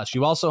big plus.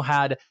 You also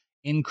had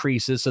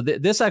increases. So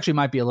this actually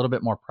might be a little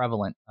bit more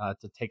prevalent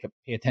to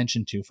pay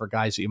attention to for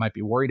guys that you might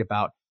be worried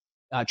about.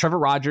 Trevor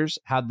Rogers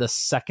had the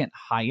second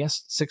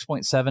highest,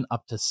 6.7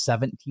 up to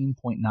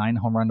 17.9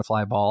 home run to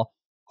fly ball.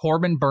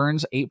 Corbin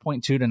Burns,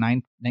 8.2 to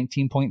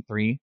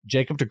 19.3.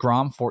 Jacob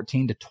deGrom,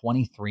 14 to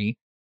 23.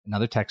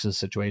 Another Texas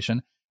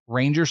situation.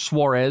 Ranger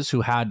Suarez,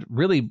 who had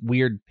really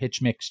weird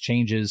pitch mix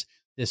changes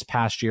this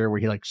past year, where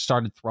he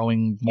started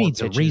throwing more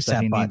pitches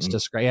that he needs to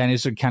scratch. Yeah, he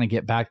needs to kind of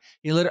get back.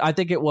 I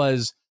think it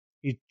was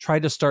he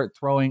tried to start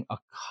throwing a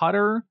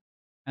cutter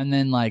and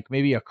then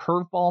maybe a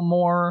curveball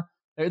more.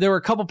 There were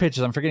a couple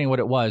pitches, I'm forgetting what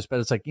it was, but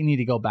it's you need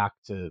to go back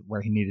to where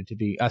he needed to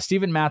be.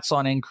 Steven Matz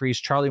on increase,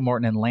 Charlie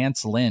Morton and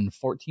Lance Lynn,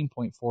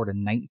 14.4 to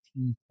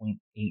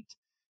 19.8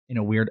 in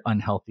a weird,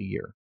 unhealthy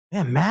year.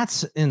 Yeah,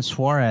 Matz and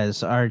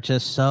Suarez are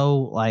just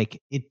so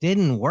it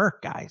didn't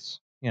work,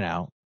 guys.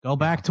 Go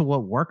back to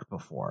what worked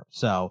before.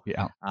 So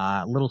yeah,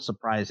 a little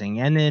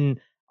surprising. And then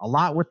a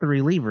lot with the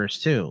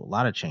relievers too. A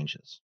lot of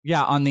changes.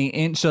 Yeah,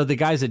 so the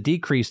guys that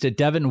decreased it,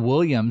 Devin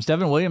Williams.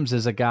 Devin Williams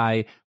is a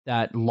guy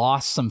that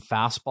lost some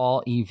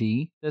fastball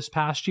EV this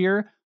past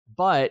year,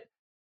 but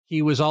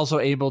he was also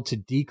able to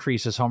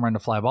decrease his home run to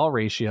fly ball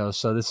ratio.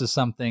 So this is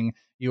something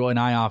you and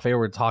I off air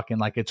were talking,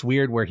 it's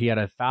weird where he had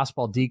a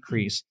fastball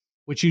decrease,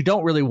 which you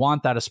don't really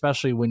want that,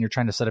 especially when you're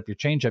trying to set up your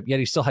changeup, yet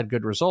he still had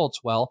good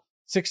results. Well,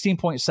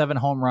 16.7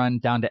 home run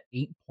down to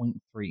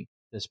 8.3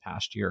 this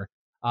past year.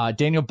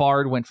 Daniel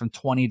Bard went from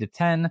 20 to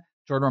 10.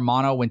 Jordan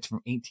Romano went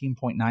from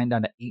 18.9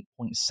 down to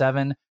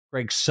 8.7.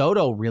 Greg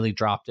Soto really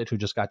dropped it, who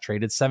just got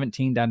traded,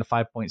 17 down to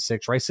 5.6.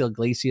 Raisel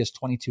Iglesias,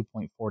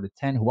 22.4 to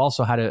 10, who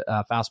also had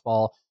a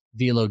fastball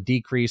velo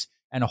decrease.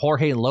 And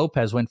Jorge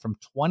Lopez went from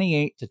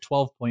 28 to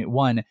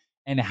 12.1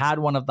 and had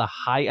one of the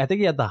I think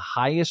he had the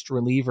highest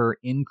reliever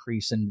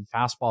increase in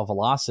fastball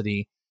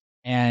velocity.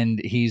 And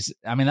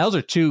those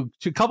are two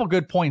couple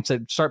good points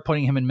that start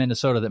putting him in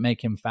Minnesota that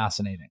make him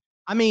fascinating.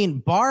 I mean,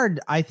 Bard,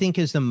 I think,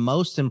 is the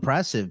most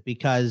impressive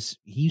because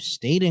he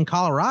stayed in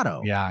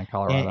Colorado. Yeah, in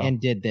Colorado.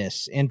 And did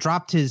this and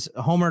dropped his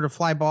homer to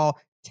fly ball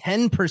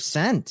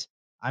 10%.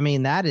 I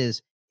mean, that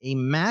is a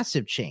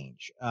massive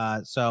change.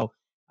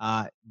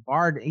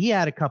 Bard, he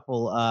had a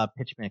couple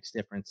pitch mix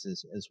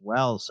differences as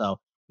well. So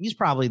he's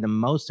probably the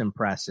most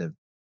impressive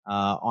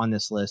on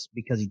this list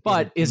because he did.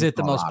 But is it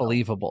the most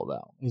believable,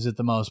 though? Is it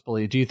the most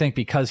believable? Do you think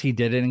because he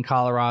did it in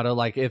Colorado,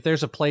 like if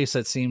there's a place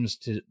that seems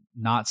to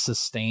not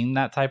sustain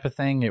that type of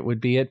thing, it would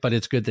be it. But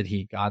it's good that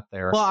he got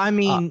there. Well, I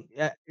mean,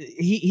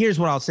 here's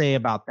what I'll say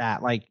about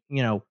that. Like,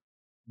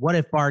 what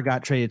if Bard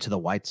got traded to the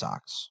White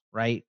Sox,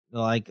 right?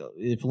 Like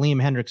if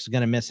Liam Hendricks is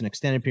going to miss an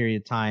extended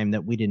period of time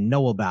that we didn't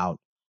know about,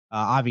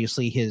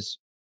 obviously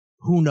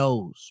who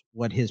knows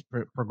what his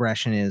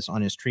progression is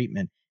on his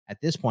treatment at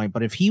this point.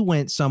 But if he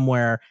went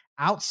somewhere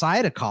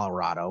outside of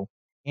Colorado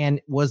and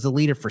was the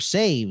leader for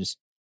saves,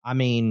 I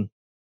mean,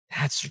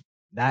 that's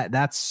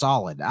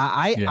solid.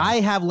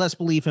 I have less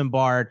belief in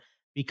Bard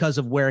because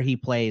of where he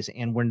plays,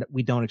 and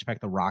we don't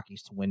expect the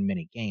Rockies to win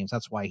many games.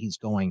 That's why he's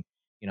going,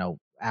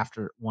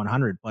 after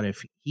 100. But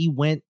if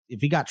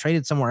he got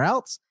traded somewhere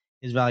else,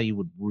 his value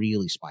would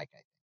really spike, I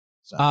think.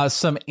 So.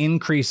 Some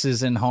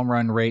increases in home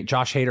run rate.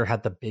 Josh Hader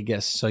had the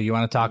biggest. So you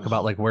want to talk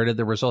about like where did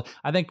the result?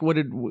 I think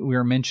we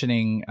were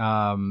mentioning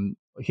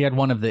he had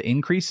one of the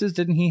increases.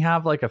 Didn't he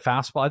have like a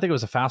fastball? I think it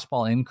was a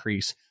fastball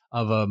increase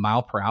of a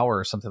mile per hour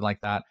or something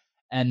like that.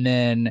 And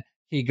then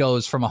he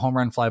goes from a home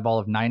run fly ball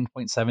of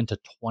 9.7 to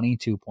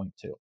 22.2.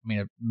 I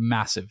mean, a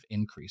massive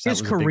increase.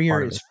 His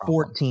career is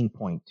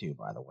 14.2,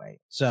 by the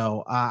way.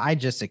 So I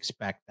just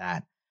expect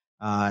that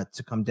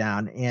to come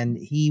down. And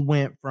he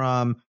went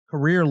from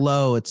career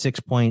low at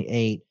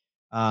 6.8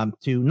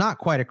 to not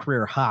quite a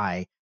career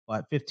high,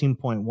 but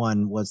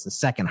 15.1 was the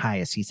second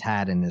highest he's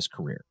had in his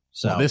career.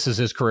 So well, this is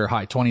his career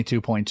high.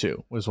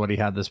 22.2 was what he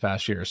had this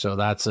past year. So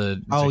that's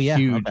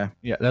huge,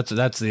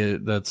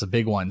 that's a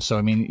big one. So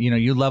I mean,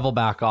 you level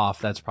back off,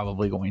 that's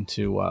probably going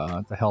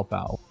to help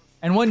out.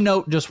 And one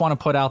note, just want to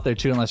put out there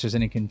too, unless there's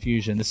any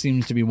confusion, this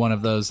seems to be one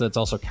of those that's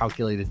also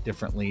calculated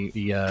differently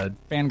via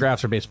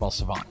Fangraphs or Baseball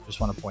Savant. Just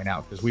want to point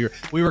out because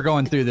we were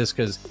going through this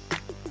because.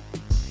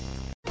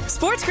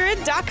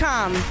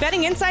 SportsGrid.com.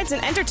 Betting insights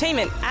and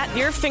entertainment at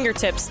your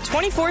fingertips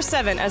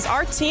 24/7 as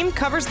our team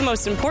covers the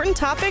most important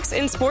topics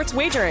in sports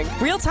wagering.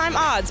 Real-time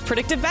odds,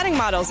 predictive betting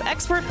models,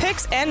 expert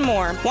picks, and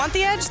more. Want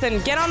the edge?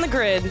 Then get on the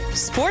grid.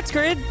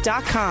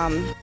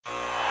 SportsGrid.com.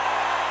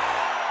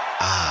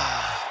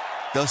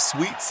 The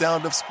sweet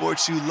sound of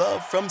sports you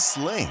love from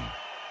Sling.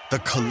 The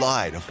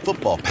collide of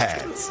football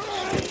pads.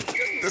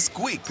 The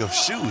squeak of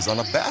shoes on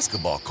a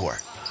basketball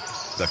court.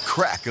 The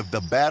crack of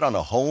the bat on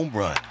a home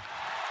run.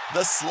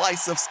 The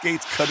slice of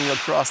skates cutting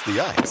across the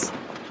ice.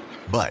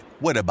 But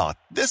what about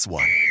this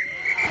one?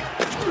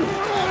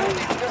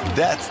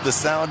 That's the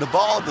sound of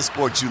all the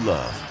sports you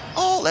love,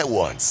 all at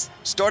once.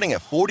 Starting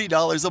at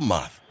 $40 a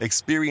month.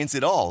 Experience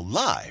it all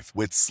live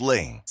with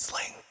Sling.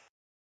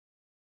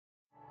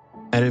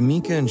 At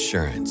Amica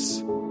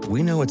Insurance,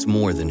 we know it's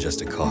more than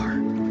just a car.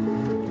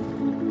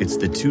 It's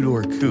the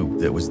two-door coupe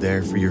that was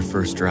there for your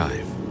first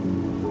drive.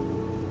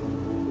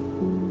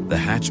 The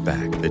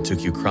hatchback that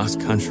took you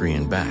cross-country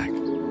and back.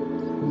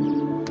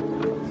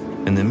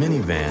 And the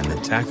minivan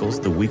that tackles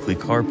the weekly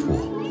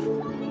carpool.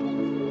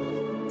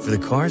 For the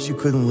cars you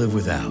couldn't live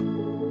without,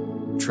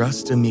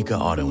 trust Amica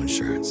Auto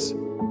Insurance.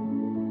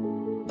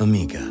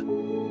 Amica.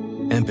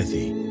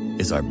 Empathy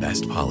is our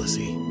best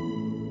policy.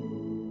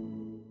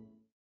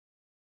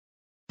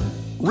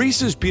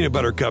 Reese's Peanut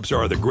Butter Cups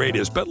are the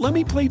greatest, but let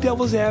me play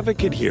devil's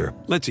advocate here.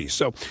 Let's see.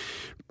 So,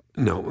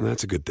 no,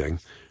 that's a good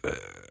thing.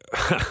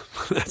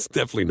 That's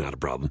definitely not a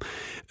problem.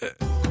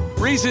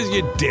 Reese's,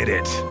 you did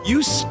it.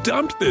 You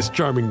stumped this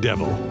charming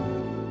devil.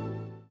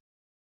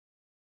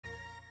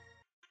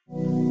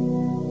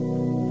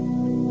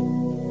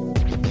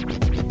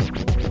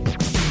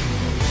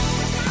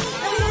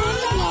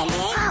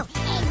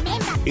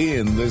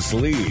 In this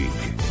league.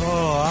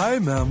 Oh, I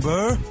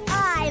remember.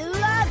 I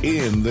love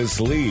In this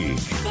league.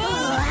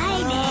 Oh,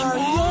 I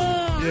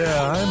remember.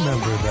 Yeah, I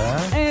remember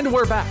that. And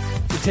we're back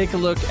to take a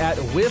look at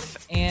whiff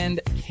and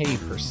K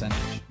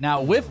percentage.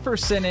 Now, whiff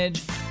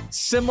percentage,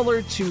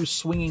 similar to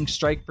swinging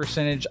strike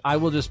percentage. I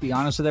will just be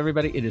honest with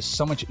everybody. It is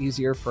so much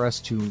easier for us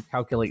to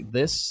calculate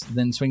this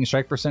than swinging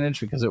strike percentage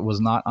because it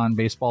was not on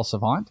Baseball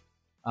Savant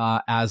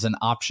as an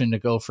option to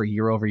go for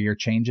year-over-year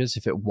changes.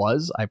 If it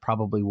was, I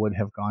probably would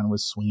have gone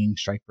with swinging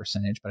strike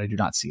percentage, but I do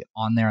not see it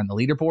on there on the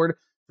leaderboard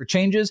for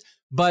changes.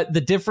 But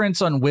the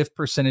difference on whiff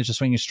percentage of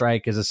swing and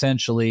strike is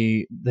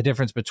essentially the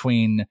difference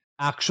between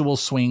actual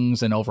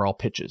swings and overall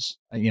pitches.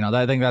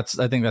 I think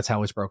that's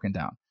how it's broken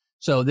down.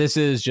 So this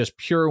is just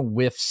pure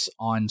whiffs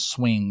on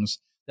swings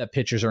that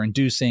pitchers are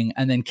inducing,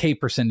 and then K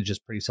percentage is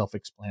pretty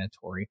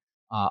self-explanatory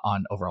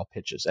on overall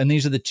pitches. And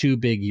these are the two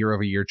big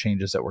year-over-year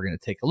changes that we're going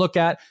to take a look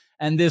at.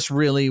 And this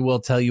really will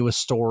tell you a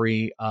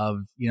story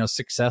of,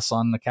 success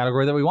on the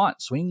category that we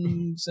want,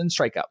 swings and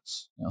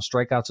strikeouts.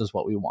 Strikeouts is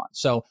what we want.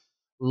 So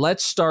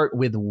let's start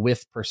with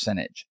whiff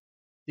percentage.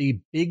 The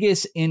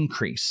biggest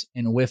increase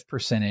in whiff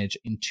percentage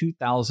in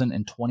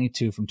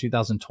 2022 from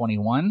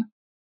 2021,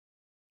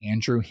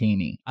 Andrew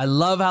Heaney. I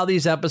love how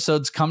these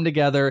episodes come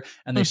together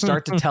and they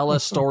start to tell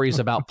us stories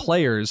about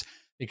players,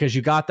 because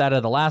you got that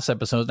at the last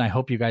episode, and I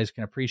hope you guys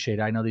can appreciate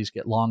it. I know these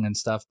get long and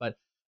stuff, but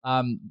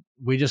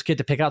we just get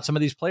to pick out some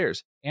of these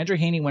players. Andrew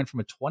Heaney went from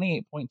a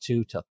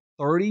 28.2 to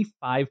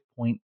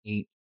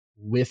 35.8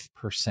 whiff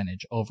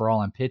percentage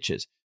overall on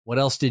pitches. What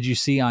else did you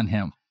see on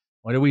him?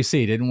 What did we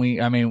see? Didn't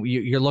we? I mean,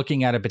 you're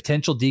looking at a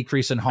potential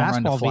decrease in home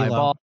run to fly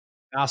ball.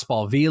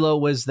 Fastball velo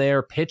was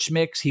there. Pitch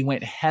mix, he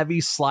went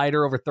heavy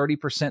slider, over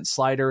 30%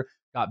 slider,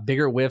 got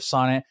bigger whiffs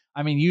on it.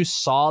 I mean, you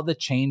saw the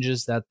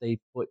changes that they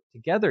put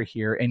together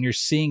here, and you're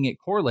seeing it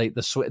correlate.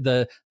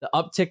 The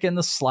uptick in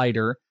the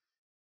slider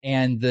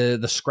and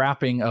the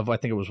scrapping of, I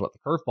think it was the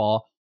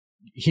curveball.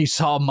 He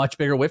saw a much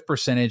bigger whiff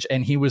percentage,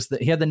 and he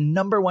had the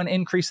number one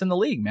increase in the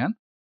league, man.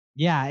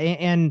 Yeah,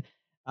 and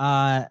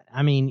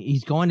I mean,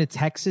 he's going to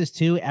Texas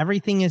too.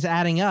 Everything is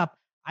adding up.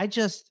 I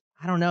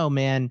don't know,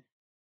 man.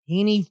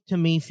 Heaney to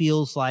me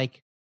feels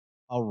like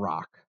a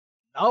rock.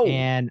 Oh,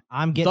 and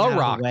I'm getting the out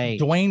Rock, of the way.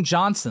 Dwayne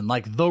Johnson,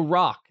 like the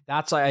Rock.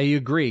 I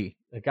agree.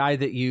 The guy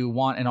that you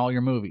want in all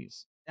your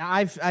movies.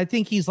 I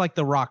think he's like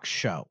the Rock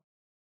show.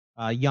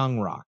 Young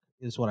Rock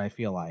is what I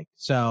feel like.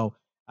 So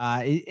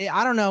I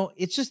don't know.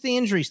 It's just the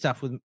injury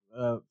stuff with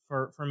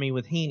for me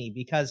with Heaney,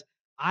 because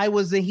I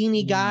was the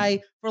Heaney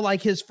guy for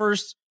like his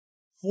first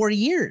 4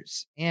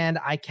 years, and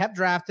I kept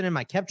drafting him.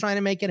 I kept trying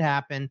to make it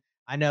happen.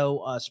 I know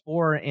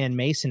Sporer and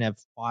Mason have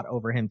fought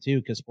over him too,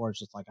 because Sporer's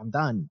just like, I'm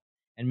done.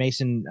 And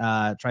Mason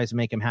tries to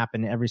make him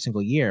happen every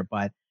single year.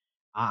 But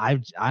I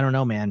don't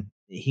know, man.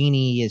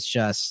 Heaney is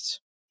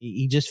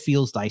he just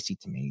feels dicey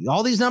to me.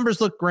 All these numbers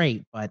look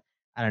great, but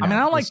I don't know. I mean,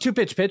 I don't like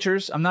two-pitch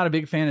pitchers. I'm not a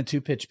big fan of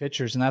two-pitch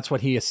pitchers, and that's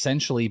what he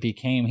essentially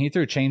became. He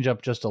threw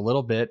changeup just a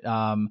little bit,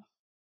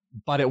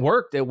 but it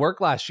worked. It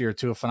worked last year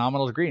to a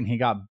phenomenal degree, and he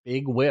got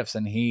big whiffs,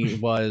 and he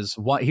was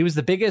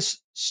the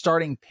biggest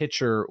starting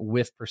pitcher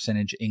whiff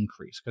percentage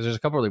increase. Because there's a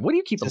couple of, what do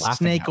you keep laughing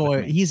snake at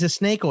oil? He's a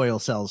snake oil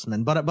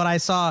salesman. But I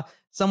saw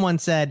someone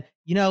said,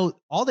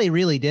 all they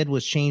really did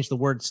was change the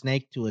word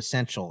snake to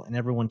essential, and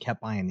everyone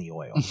kept buying the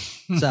oil.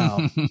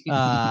 So,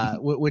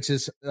 which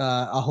is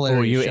a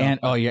hilarious.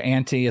 You're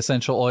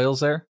anti-essential oils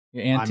there?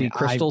 You're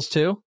anti-crystals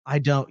too? I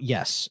don't.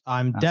 Yes,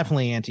 I'm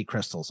definitely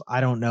anti-crystals.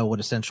 I don't know what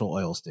essential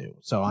oils do,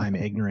 so I'm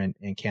ignorant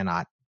and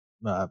cannot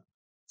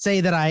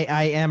say that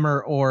I am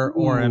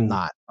or am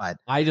not. But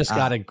I just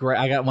got I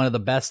got one of the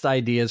best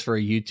ideas for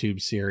a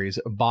YouTube series.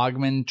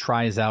 Bogman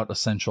tries out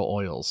essential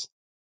oils.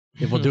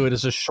 If we'll do it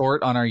as a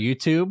short on our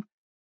YouTube,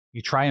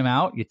 you try them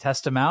out, you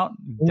test them out.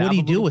 What do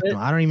you do with them?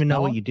 I don't even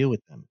know what you do with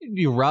them.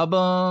 You rub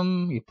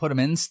them, you put them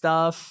in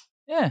stuff.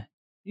 Yeah,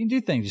 you can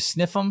do things. You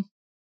sniff them.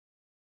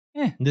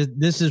 Yeah,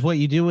 this is what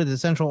you do with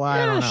essential oil.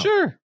 I don't know.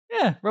 Sure.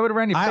 Yeah, rub it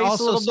around your face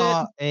a little bit. I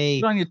also saw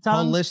a on your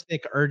tongue.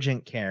 Holistic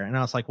urgent care, and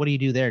I was like, "What do you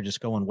do there? Just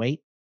go and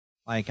wait?"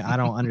 Like, I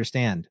don't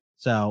understand.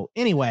 So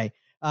anyway,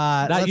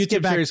 that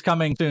YouTube series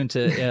coming soon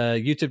to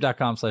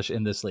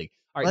youtube.com/inthisleague.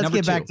 All right, let's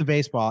get back to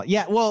baseball.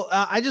 Yeah, well,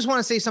 I just want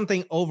to say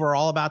something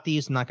overall about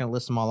these. I'm not going to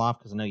list them all off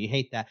because I know you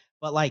hate that.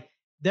 But like,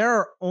 there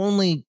are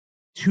only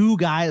 2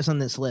 guys on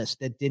this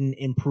list that didn't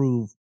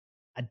improve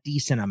a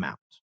decent amount.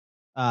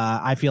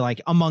 I feel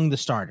like among the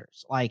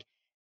starters, like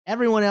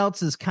everyone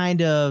else is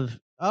kind of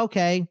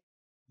okay.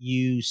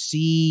 You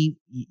see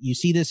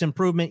this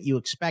improvement, you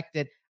expect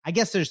it. I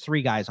guess there's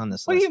 3 guys on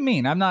this list. What do you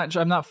mean? I'm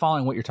not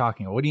following what you're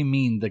talking about. What do you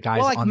mean the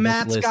guys like on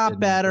Matt's this list? Got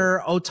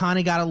better.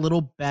 Ohtani got a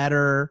little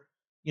better.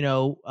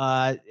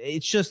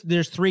 It's just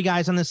there's 3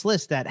 guys on this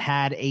list that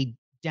had a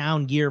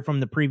down year from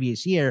the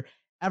previous year.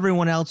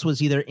 Everyone else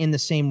was either in the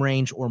same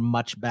range or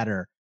much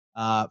better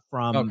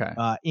from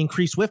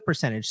increased whiff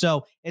percentage.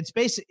 So it's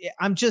basically,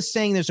 I'm just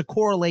saying there's a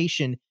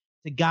correlation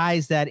to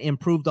guys that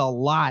improved a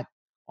lot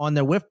on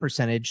their whiff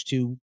percentage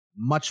to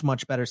much,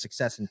 much better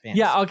success in fantasy.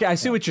 Yeah, okay, I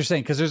see what you're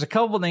saying, because there's a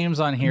couple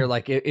names on here.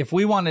 Like, if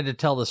we wanted to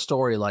tell the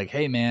story, like,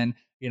 hey, man,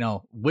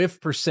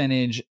 whiff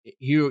percentage,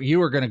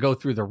 you are going to go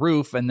through the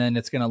roof, and then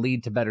it's going to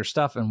lead to better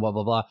stuff and blah,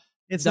 blah, blah.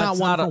 It's not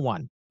one for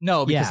one.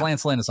 No, because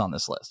Lance Lynn is on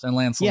this list, and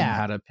Lance Lynn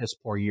had a piss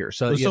poor year.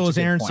 So was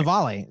Aaron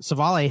Savale.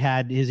 Savale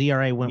had his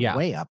ERA went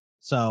way up.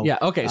 So yeah,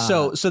 okay.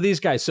 So these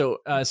guys. So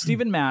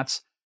Steven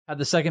Matz had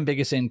the second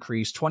biggest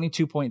increase,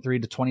 22.3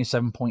 to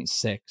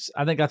 27.6.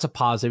 I think that's a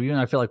positive. Even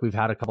though I feel like we've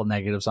had a couple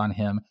negatives on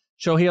him.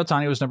 Shohei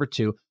Ohtani was number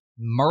 2.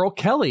 Merle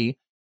Kelly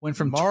went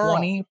from Merle.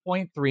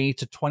 20.3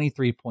 to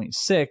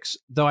 23.6,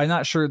 though I'm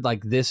not sure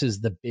like this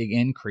is the big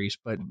increase,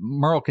 but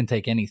Merle can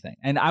take anything.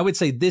 And I would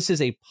say this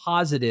is a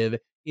positive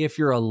if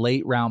you're a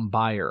late round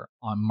buyer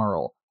on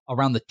Merle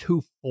around the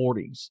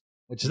 240s,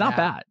 which is not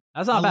bad.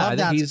 That's not bad. Love I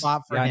that think he's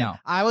spot for I him. know.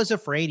 I was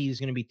afraid he was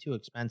going to be too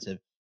expensive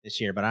this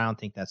year, but I don't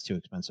think that's too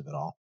expensive at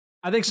all.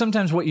 I think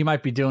sometimes what you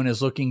might be doing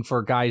is looking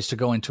for guys to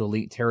go into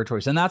elite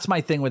territories. And that's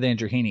my thing with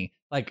Andrew Heaney.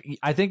 Like,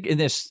 I think in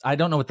this, I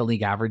don't know what the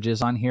league average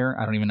is on here.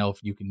 I don't even know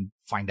if you can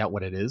find out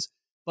what it is.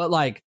 But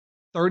like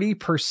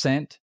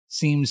 30%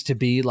 seems to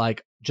be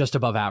like just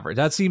above average.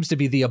 That seems to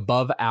be the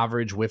above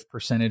average whiff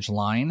percentage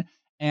line.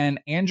 And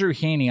Andrew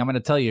Heaney, I'm going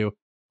to tell you,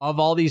 of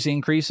all these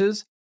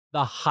increases,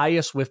 the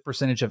highest whiff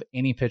percentage of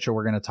any pitcher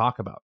we're going to talk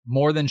about.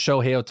 More than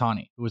Shohei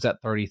Ohtani, who was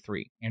at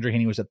 33. Andrew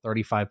Heaney was at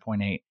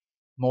 35.8.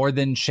 More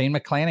than Shane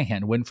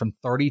McClanahan, went from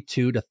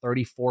 32 to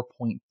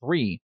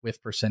 34.3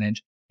 whiff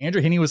percentage.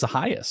 Andrew Heaney was the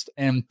highest.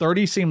 And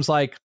 30 seems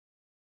like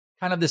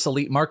kind of this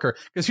elite marker.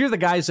 Because here are the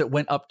guys that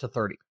went up to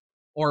 30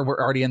 or were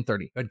already in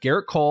 30. But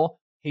Garrett Cole,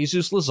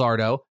 Jesus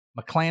Luzardo,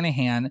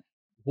 McClanahan,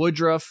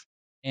 Woodruff,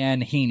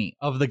 and Heaney,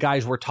 of the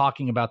guys we're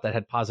talking about that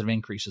had positive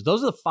increases.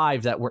 Those are the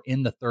 5 that were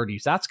in the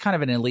 30s. That's kind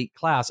of an elite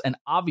class. And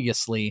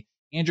obviously,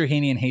 Andrew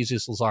Heaney and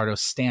Jesus Luzardo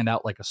stand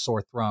out like a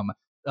sore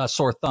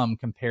thumb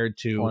compared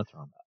to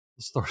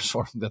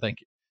thank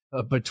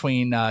you.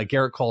 Between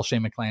Garrett Cole,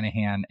 Shane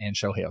McClanahan, and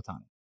Shohei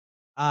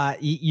Ohtani.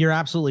 You're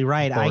absolutely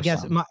right. I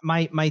guess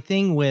my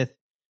thing with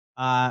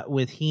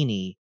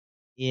Heaney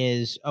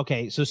is,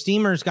 okay, so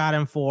Steamers got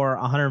him for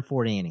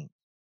 140 innings.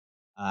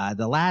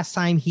 The last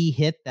time he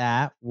hit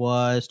that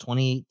was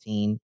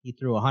 2018. He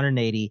threw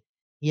 180.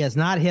 He has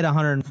not hit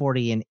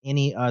 140 in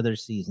any other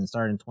season,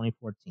 started in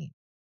 2014,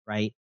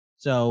 right?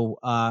 So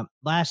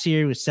last year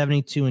he was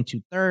 72 and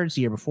 2/3.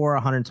 The year before,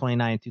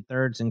 129 and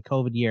 2/3. And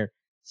COVID year,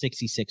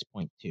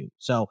 66.2.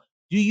 So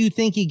do you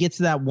think he gets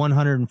to that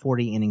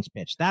 140 innings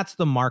pitch? That's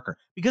the marker.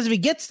 Because if he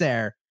gets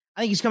there,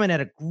 I think he's coming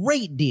at a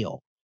great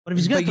deal. But if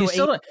he's going to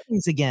throw 8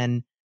 innings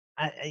again,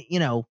 you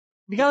know,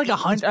 you got like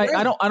 100.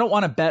 I don't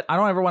want to bet. I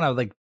don't ever want to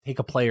like take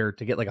a player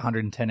to get like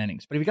 110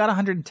 innings. But if you got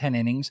 110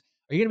 innings,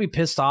 are you going to be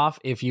pissed off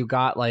if you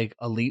got like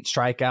elite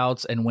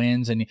strikeouts and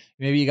wins, and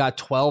maybe you got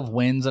 12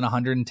 wins in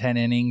 110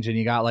 innings, and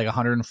you got like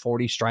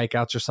 140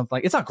 strikeouts or something?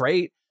 Like, it's not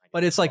great,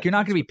 but it's like you're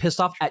not going to be pissed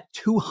off at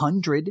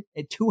 200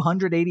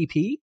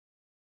 ADP.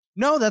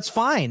 No, that's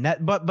fine.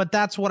 But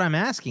that's what I'm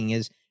asking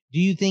is, do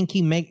you think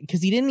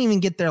because he didn't even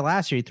get there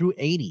last year. He threw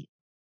 80.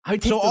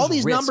 So all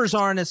these numbers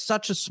are in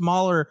such a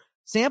smaller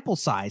sample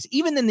size,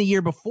 even than the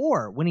year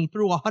before when he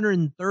threw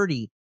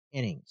 130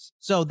 innings.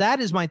 So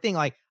that is my thing.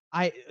 Like,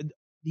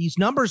 these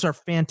numbers are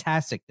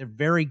fantastic. They're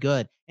very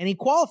good. And he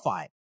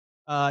qualified,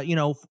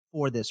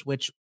 for this,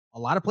 which a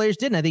lot of players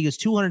didn't. I think it was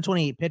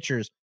 228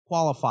 pitchers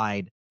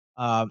qualified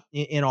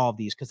in all of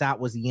these, because that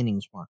was the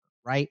innings marker,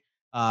 right?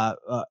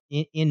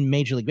 In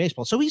Major League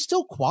Baseball. So he's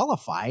still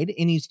qualified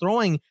and he's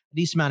throwing a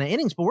decent amount of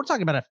innings, but we're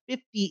talking about a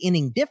 50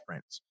 inning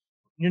difference.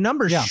 Your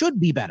numbers should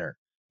be better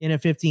in a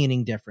 50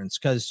 inning difference,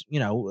 because,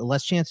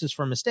 less chances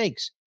for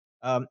mistakes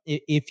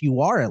if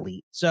you are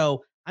elite.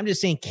 So I'm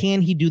just saying,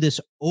 can he do this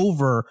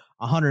over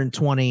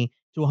 120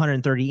 to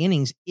 130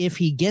 innings if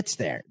he gets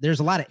there? There's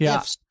a lot of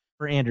ifs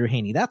for Andrew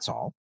Heaney. That's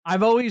all.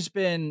 I've always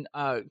been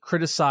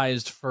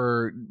criticized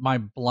for my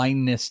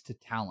blindness to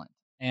talent,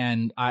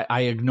 and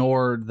I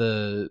ignore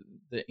the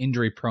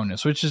injury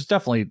proneness, which is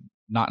definitely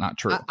not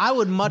true. I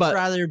would much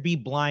rather be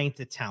blind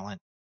to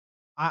talent.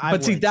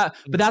 But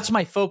that's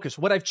my focus.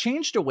 What I've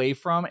changed away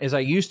from is I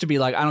used to be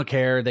like, I don't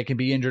care, they can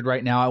be injured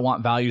right now, I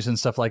want values and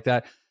stuff like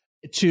that,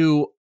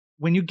 to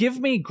when you give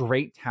me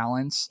great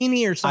talents,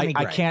 Heaney or Sonny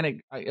Gray? I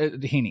can't.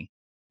 Heaney,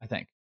 I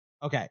think.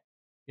 Okay.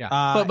 Yeah.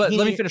 But Heaney,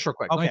 let me finish real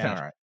quick. Okay, let me finish.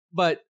 all right.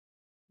 But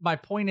my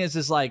point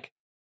is like,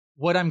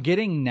 what I'm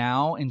getting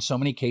now in so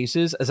many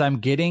cases is I'm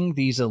getting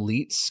these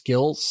elite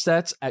skill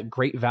sets at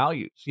great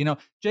values.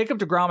 Jacob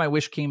deGrom, I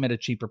wish came at a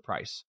cheaper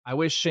price. I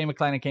wish Shane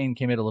McClanahan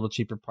came at a little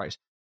cheaper price.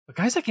 But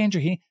guys like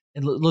Andrew Heaney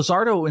and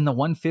Luzardo in the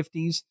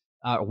 150s,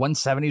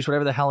 170s,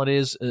 whatever the hell it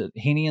is,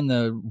 Heaney in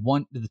the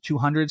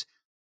 200s.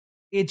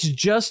 It's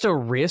just a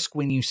risk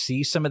when you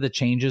see some of the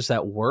changes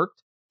that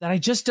worked that I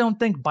just don't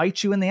think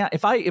bite you in the ass.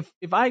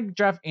 If I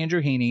draft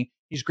Andrew Heaney,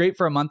 he's great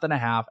for a month and a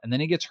half, and then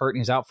he gets hurt and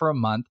he's out for a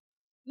month.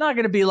 I'm not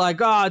going to be like,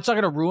 it's not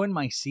going to ruin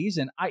my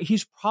season.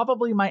 He's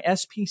probably my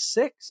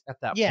SP6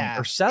 at that point,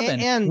 or 7,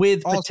 and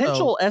with also,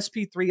 potential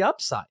SP3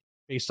 upside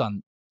based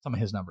on some of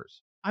his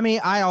numbers. I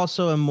mean, I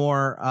also am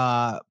more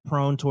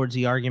prone towards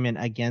the argument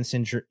against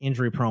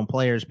injury-prone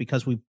players,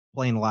 because we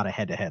play in a lot of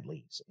head-to-head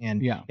leagues.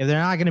 And if they're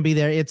not going to be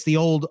there, it's the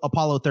old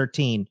Apollo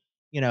 13,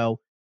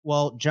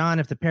 well, John,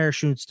 if the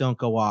parachutes don't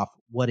go off,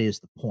 what is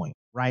the point,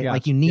 right? Yeah,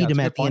 like, you need them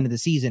at the end of the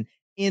season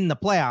in the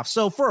playoffs.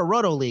 So for a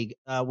Roto league,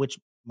 which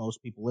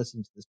most people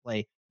listening to this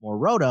play more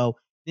Roto,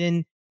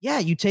 then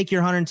you take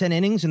your 110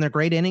 innings and they're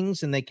great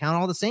innings and they count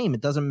all the same.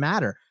 It doesn't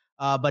matter.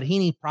 But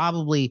Heaney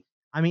probably,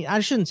 I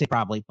shouldn't say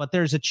probably, but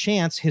there's a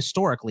chance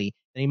historically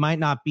that he might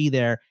not be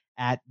there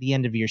at the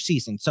end of your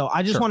season. So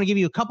I just want to give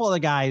you a couple of the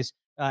guys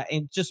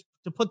and just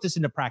to put this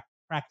into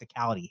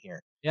practicality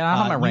here. Yeah, I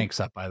don't have my ranks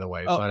up, by the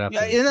way. So I'd have to,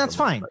 and that's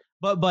fine.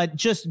 But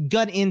just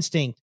gut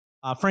instinct,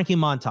 Frankie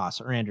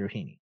Montas or Andrew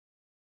Heaney.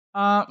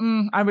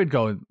 I would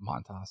go with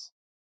Montas.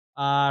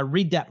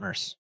 Reed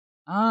Detmers.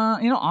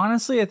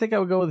 Honestly, I think I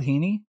would go with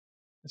Heaney.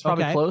 It's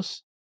probably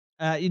close.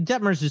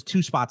 Detmers is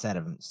 2 spots out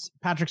of him.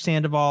 Patrick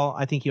Sandoval,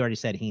 I think you already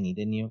said Heaney,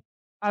 didn't you?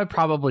 I would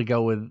probably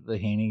go with the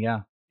Heaney,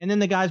 yeah. And then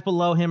the guys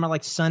below him are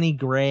like Sonny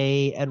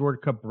Gray,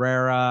 Edward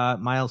Cabrera,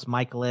 Miles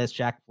Michaelis,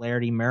 Jack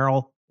Flaherty.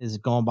 Merrill is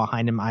going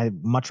behind him.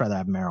 I'd much rather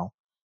have Merrill.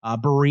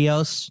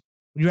 Barrios.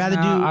 Would you rather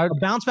do a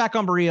bounce back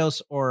on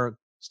Barrios or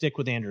stick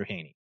with Andrew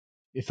Heaney?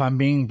 If I'm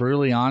being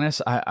brutally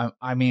honest,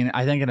 I mean,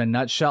 I think in a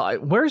nutshell,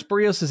 where's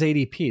Barrios'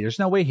 ADP? There's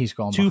no way he's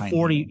going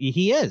 240.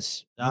 He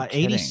is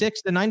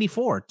 86 to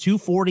 94,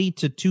 240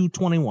 to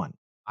 221.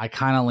 I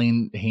kind of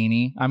lean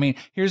Heaney. I mean,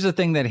 here's the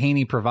thing that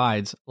Heaney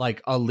provides,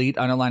 like elite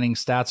underlining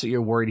stats that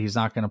you're worried he's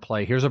not going to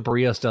play. Here's a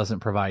Barrios doesn't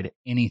provide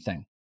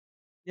anything.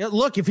 Yeah,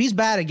 look, if he's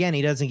bad again,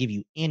 he doesn't give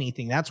you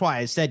anything. That's why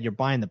I said you're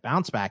buying the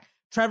bounce back.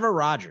 Trevor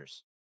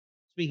Rogers.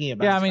 Speaking of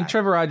bounce back.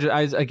 Trevor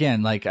Rogers,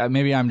 again, like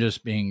maybe I'm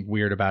just being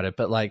weird about it,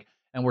 but like,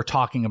 and we're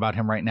talking about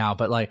him right now,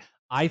 but like,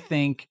 I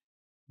think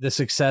the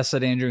success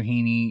that Andrew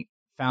Heaney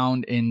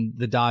found in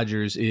the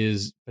Dodgers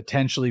is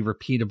potentially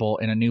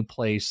repeatable in a new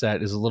place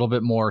that is a little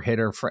bit more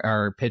hitter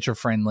or pitcher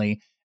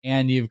friendly.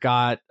 And you've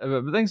got,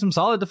 I think, some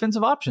solid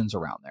defensive options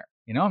around there.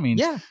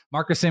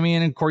 Marcus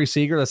Semien and Corey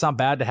Seager, that's not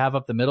bad to have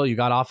up the middle. You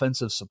got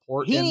offensive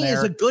support in there. Heaney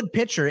is a good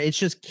pitcher. It's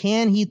just,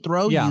 can he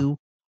throw you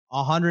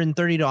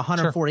 130 to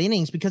 140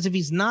 innings? Because if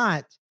he's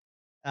not,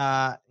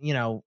 I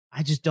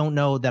just don't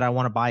know that I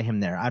want to buy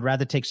him there. I'd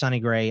rather take Sonny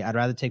Gray. I'd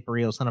rather take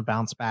Barrios on a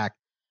bounce back.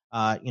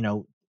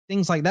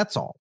 Things like that's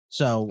all.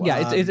 So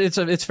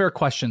it's fair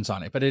questions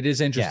on it, but it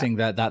is interesting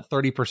that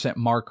 30%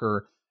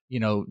 marker.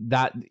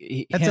 That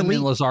him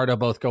and Luzardo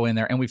both go in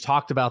there, and we've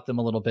talked about them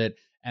a little bit,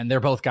 and they're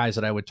both guys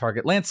that I would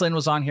target. Lance Lynn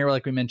was on here,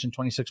 like we mentioned,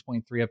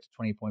 26.3 up to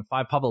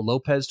 20.5. Pablo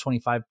Lopez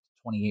 25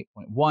 to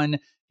 28.1.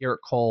 Garrett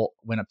Cole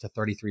went up to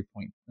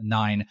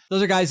 33.9.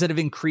 Those are guys that have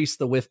increased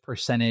the whiff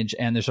percentage,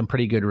 and there's some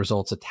pretty good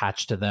results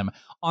attached to them.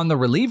 On the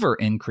reliever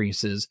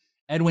increases,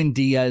 Edwin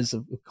Diaz,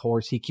 of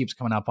course, he keeps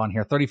coming up on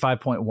here,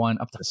 35.1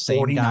 up to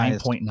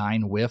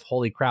 49.9 whiff.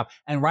 Holy crap.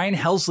 And Ryan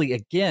Helsley,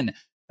 again,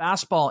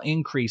 fastball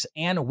increase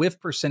and whiff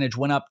percentage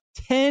went up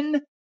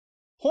 10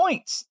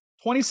 points,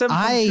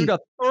 27.2 to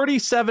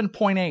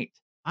 37.8.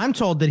 I'm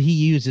told that he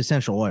used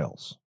essential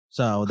oils.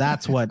 So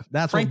that's what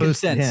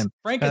boosted him.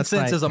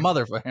 Frankincense is a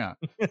motherfucker. Yeah.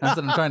 That's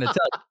what I'm trying to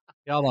tell you.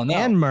 Y'all don't know.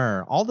 And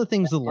myrrh, all the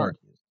things the Lord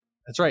used.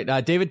 That's right.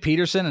 David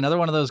Peterson, another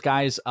one of those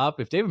guys up.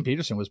 If David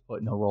Peterson was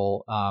put in a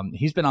role,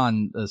 he's been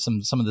on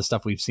some of the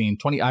stuff we've seen.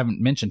 I haven't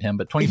mentioned him,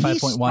 but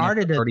 25.1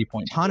 started 30 a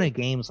points. Ton of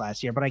games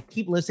last year, but I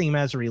keep listing him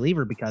as a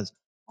reliever because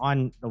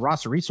on the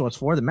roster resource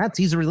for the Mets,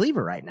 he's a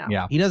reliever right now.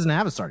 Yeah. He doesn't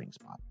have a starting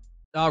spot.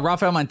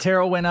 Rafael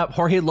Montero went up.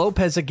 Jorge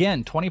Lopez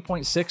again,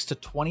 20.6 to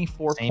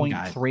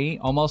 24.3,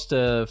 almost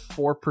a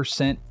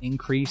 4%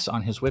 increase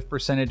on his whiff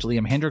percentage.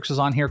 Liam Hendricks is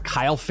on here.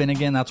 Kyle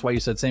Finnegan, that's why you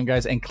said same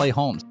guys, and Clay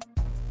Holmes.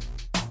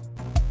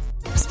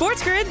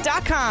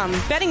 SportsGrid.com.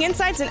 Betting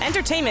insights and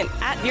entertainment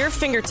at your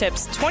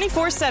fingertips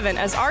 24/7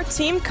 as our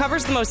team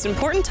covers the most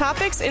important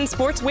topics in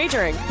sports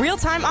wagering.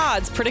 Real-time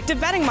odds, predictive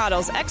betting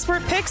models,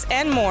 expert picks,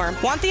 and more.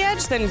 Want the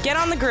edge? Then get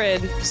on the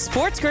grid.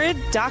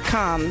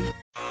 SportsGrid.com.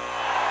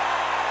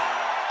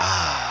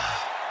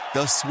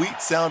 The sweet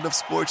sound of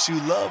sports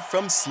you love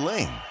from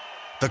Sling.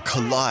 The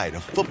collide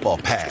of football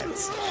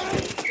pads.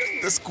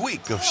 The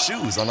squeak of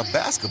shoes on a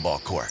basketball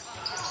court.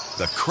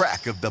 The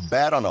crack of the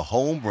bat on a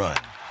home run.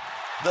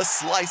 The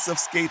slice of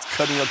skates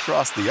cutting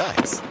across the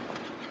ice.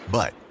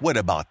 But what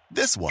about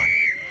this one?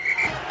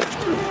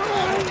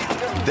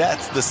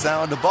 That's the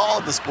sound of all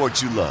the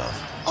sports you love,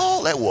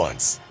 all at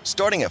once.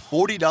 Starting at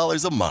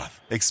 $40 a month.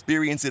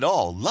 Experience it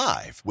all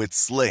live with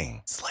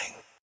Sling.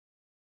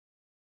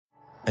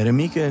 At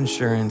Amica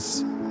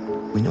Insurance,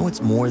 we know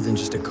it's more than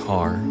just a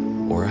car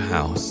or a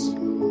house.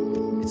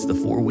 It's the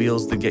 4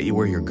 wheels that get you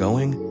where you're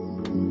going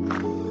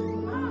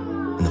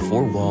and the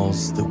 4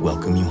 walls that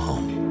welcome you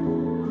home.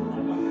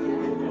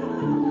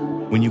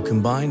 When you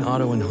combine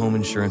auto and home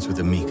insurance with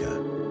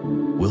Amica,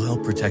 we'll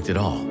help protect it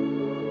all.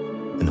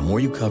 And the more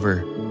you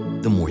cover,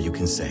 the more you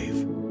can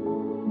save.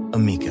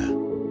 Amica.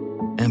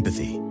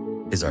 Empathy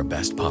is our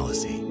best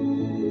policy.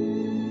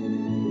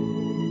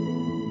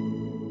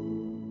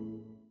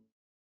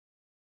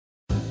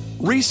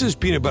 Reese's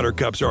Peanut Butter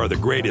Cups are the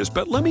greatest,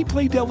 but let me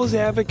play devil's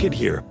advocate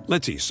here.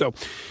 Let's see. So,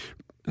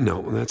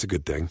 no, that's a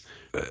good thing.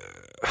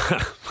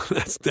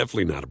 That's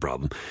definitely not a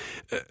problem.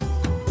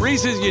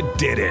 Reese's, you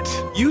did it.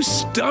 You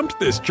stumped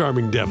this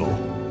charming devil.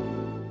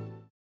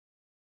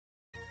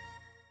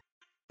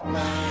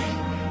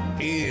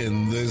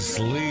 In this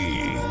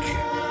league.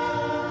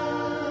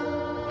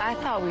 I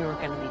thought we were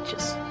going to be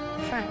just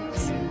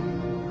friends.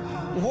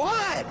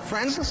 What?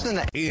 Friends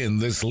in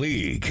this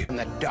league. In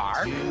the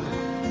dark?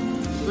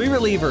 3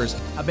 relievers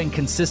have been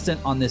consistent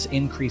on this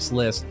increased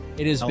list.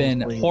 It has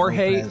been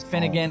Jorge,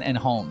 Finnegan, and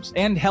Holmes.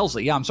 And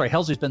Helsley. Yeah, I'm sorry.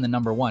 Helsley's been the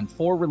number 1.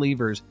 4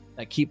 relievers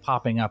that keep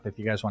popping up if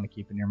you guys want to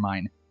keep in your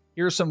mind.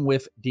 Here's some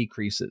whiff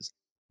decreases.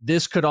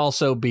 This could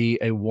also be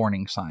a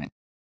warning sign.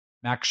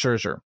 Max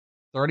Scherzer,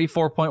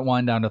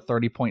 34.1 down to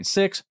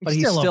 30.6, but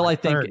he's still I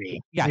think,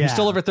 30. He's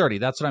still over 30.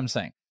 That's what I'm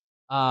saying.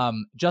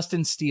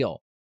 Justin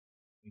Steele,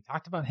 we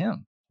talked about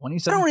him.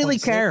 27. I don't really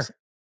care.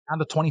 Down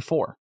to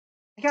 24.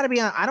 I gotta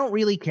be honest, I don't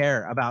really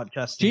care about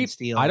Justin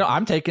Steele.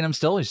 I'm taking him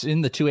still. He's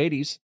in the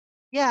 280s.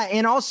 Yeah,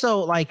 and also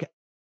like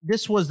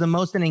this was the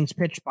most innings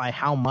pitched by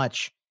how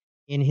much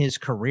in his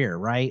career,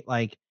 right?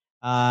 Like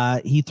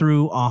he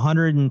threw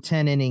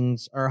 110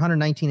 innings or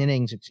 119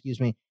 innings, excuse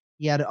me.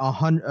 He had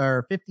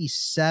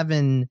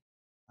 57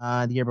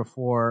 the year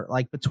before.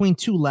 Like between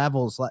two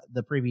levels,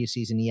 the previous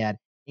season he had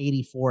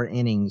 84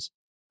 innings.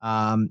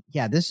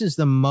 This is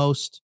the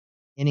most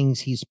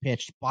innings he's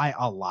pitched by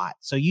a lot.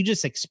 So you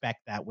just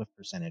expect that whiff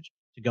percentage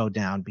to go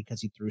down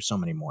because he threw so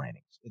many more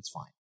innings. It's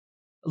fine.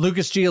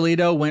 Lucas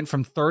Giolito went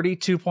from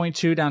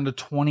 32.2 down to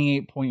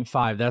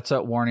 28.5. That's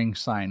a warning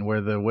sign where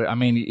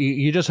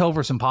you just hope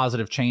for some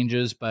positive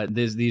changes, but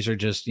these are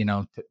just,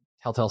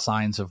 telltale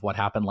signs of what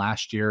happened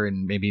last year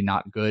and maybe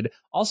not good.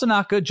 Also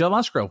not good. Joe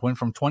Musgrove went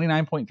from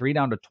 29.3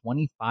 down to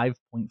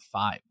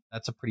 25.5.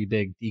 That's a pretty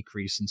big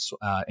decrease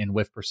in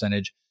whiff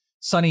percentage.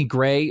 Sonny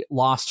Gray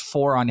lost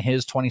 4 on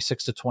his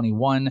 26 to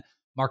 21.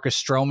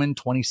 Marcus Stroman,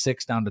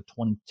 26 down to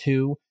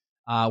 22.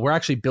 We're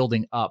actually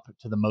building up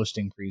to the most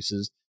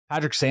increases.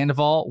 Patrick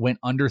Sandoval went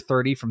under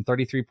 30 from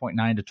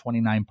 33.9 to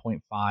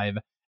 29.5.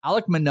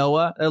 Alek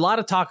Manoah, a lot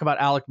of talk about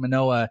Alek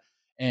Manoah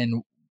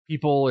and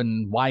people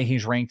and why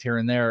he's ranked here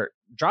and there.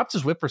 Dropped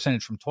his whip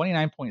percentage from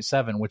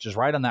 29.7, which is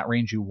right on that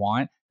range you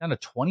want, down to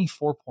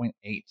 24.8.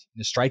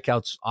 The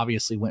strikeouts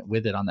obviously went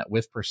with it on that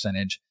whiff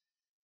percentage.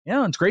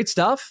 It's great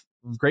stuff.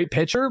 Great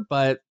pitcher,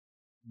 but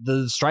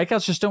the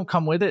strikeouts just don't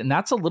come with it. And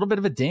that's a little bit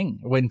of a ding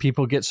when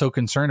people get so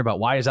concerned about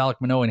why is Alek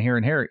Manoah in here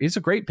and here. He's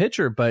a great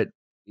pitcher, but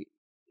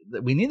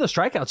we need those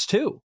strikeouts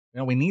too.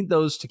 We need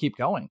those to keep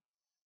going.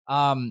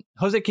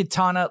 Jose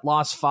Quintana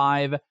lost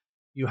 5.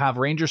 You have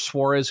Ranger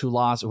Suarez who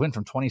went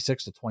from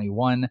 26 to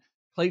 21.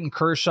 Clayton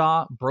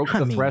Kershaw broke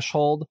the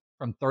threshold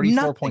from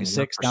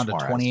 34.6 down to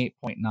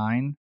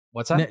 28.9.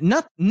 What's that?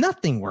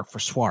 Nothing worked for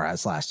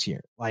Suarez last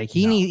year. Like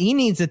he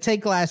needs to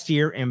take last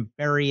year and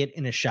bury it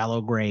in a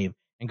shallow grave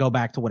and go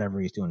back to whatever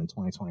he's doing in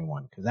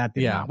 2021 because that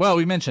did not. Well,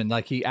 we mentioned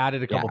like he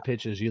added a couple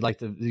pitches. You like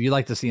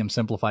to see him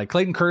simplify.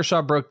 Clayton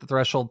Kershaw broke the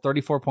threshold,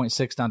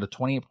 34.6 down to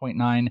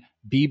 28.9.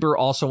 Bieber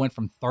also went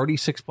from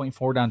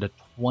 36.4 down to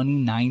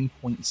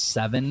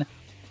 29.7.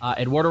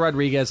 Eduardo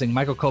Rodriguez and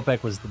Michael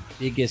Kopech was the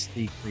biggest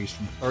decrease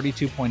from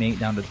 32.8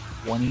 down to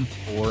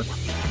 24.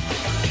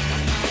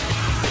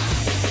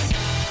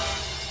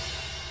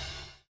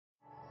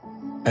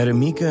 At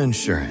Amica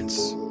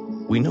Insurance,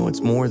 we know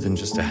it's more than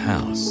just a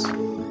house.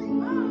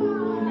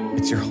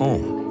 It's your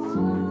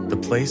home, the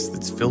place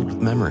that's filled with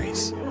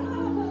memories.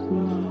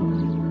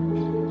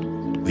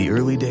 The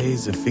early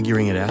days of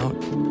figuring it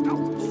out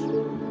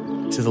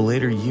to the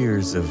later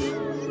years of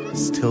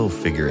still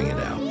figuring it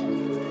out.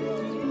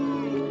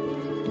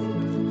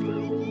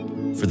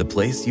 For the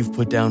place you've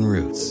put down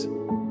roots,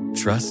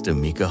 trust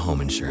Amica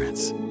Home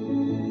Insurance.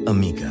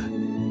 Amica,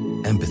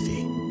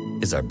 empathy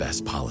is our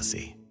best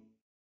policy.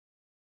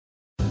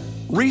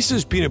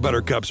 Reese's Peanut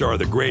Butter Cups are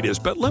the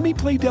greatest, but let me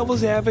play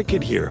devil's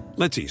advocate here.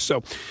 Let's see.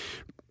 So,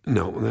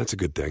 no, that's a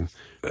good thing.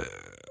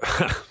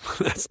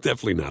 That's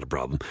definitely not a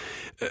problem.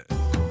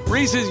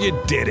 Reese's, you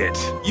did it.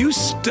 You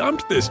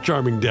stumped this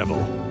charming devil.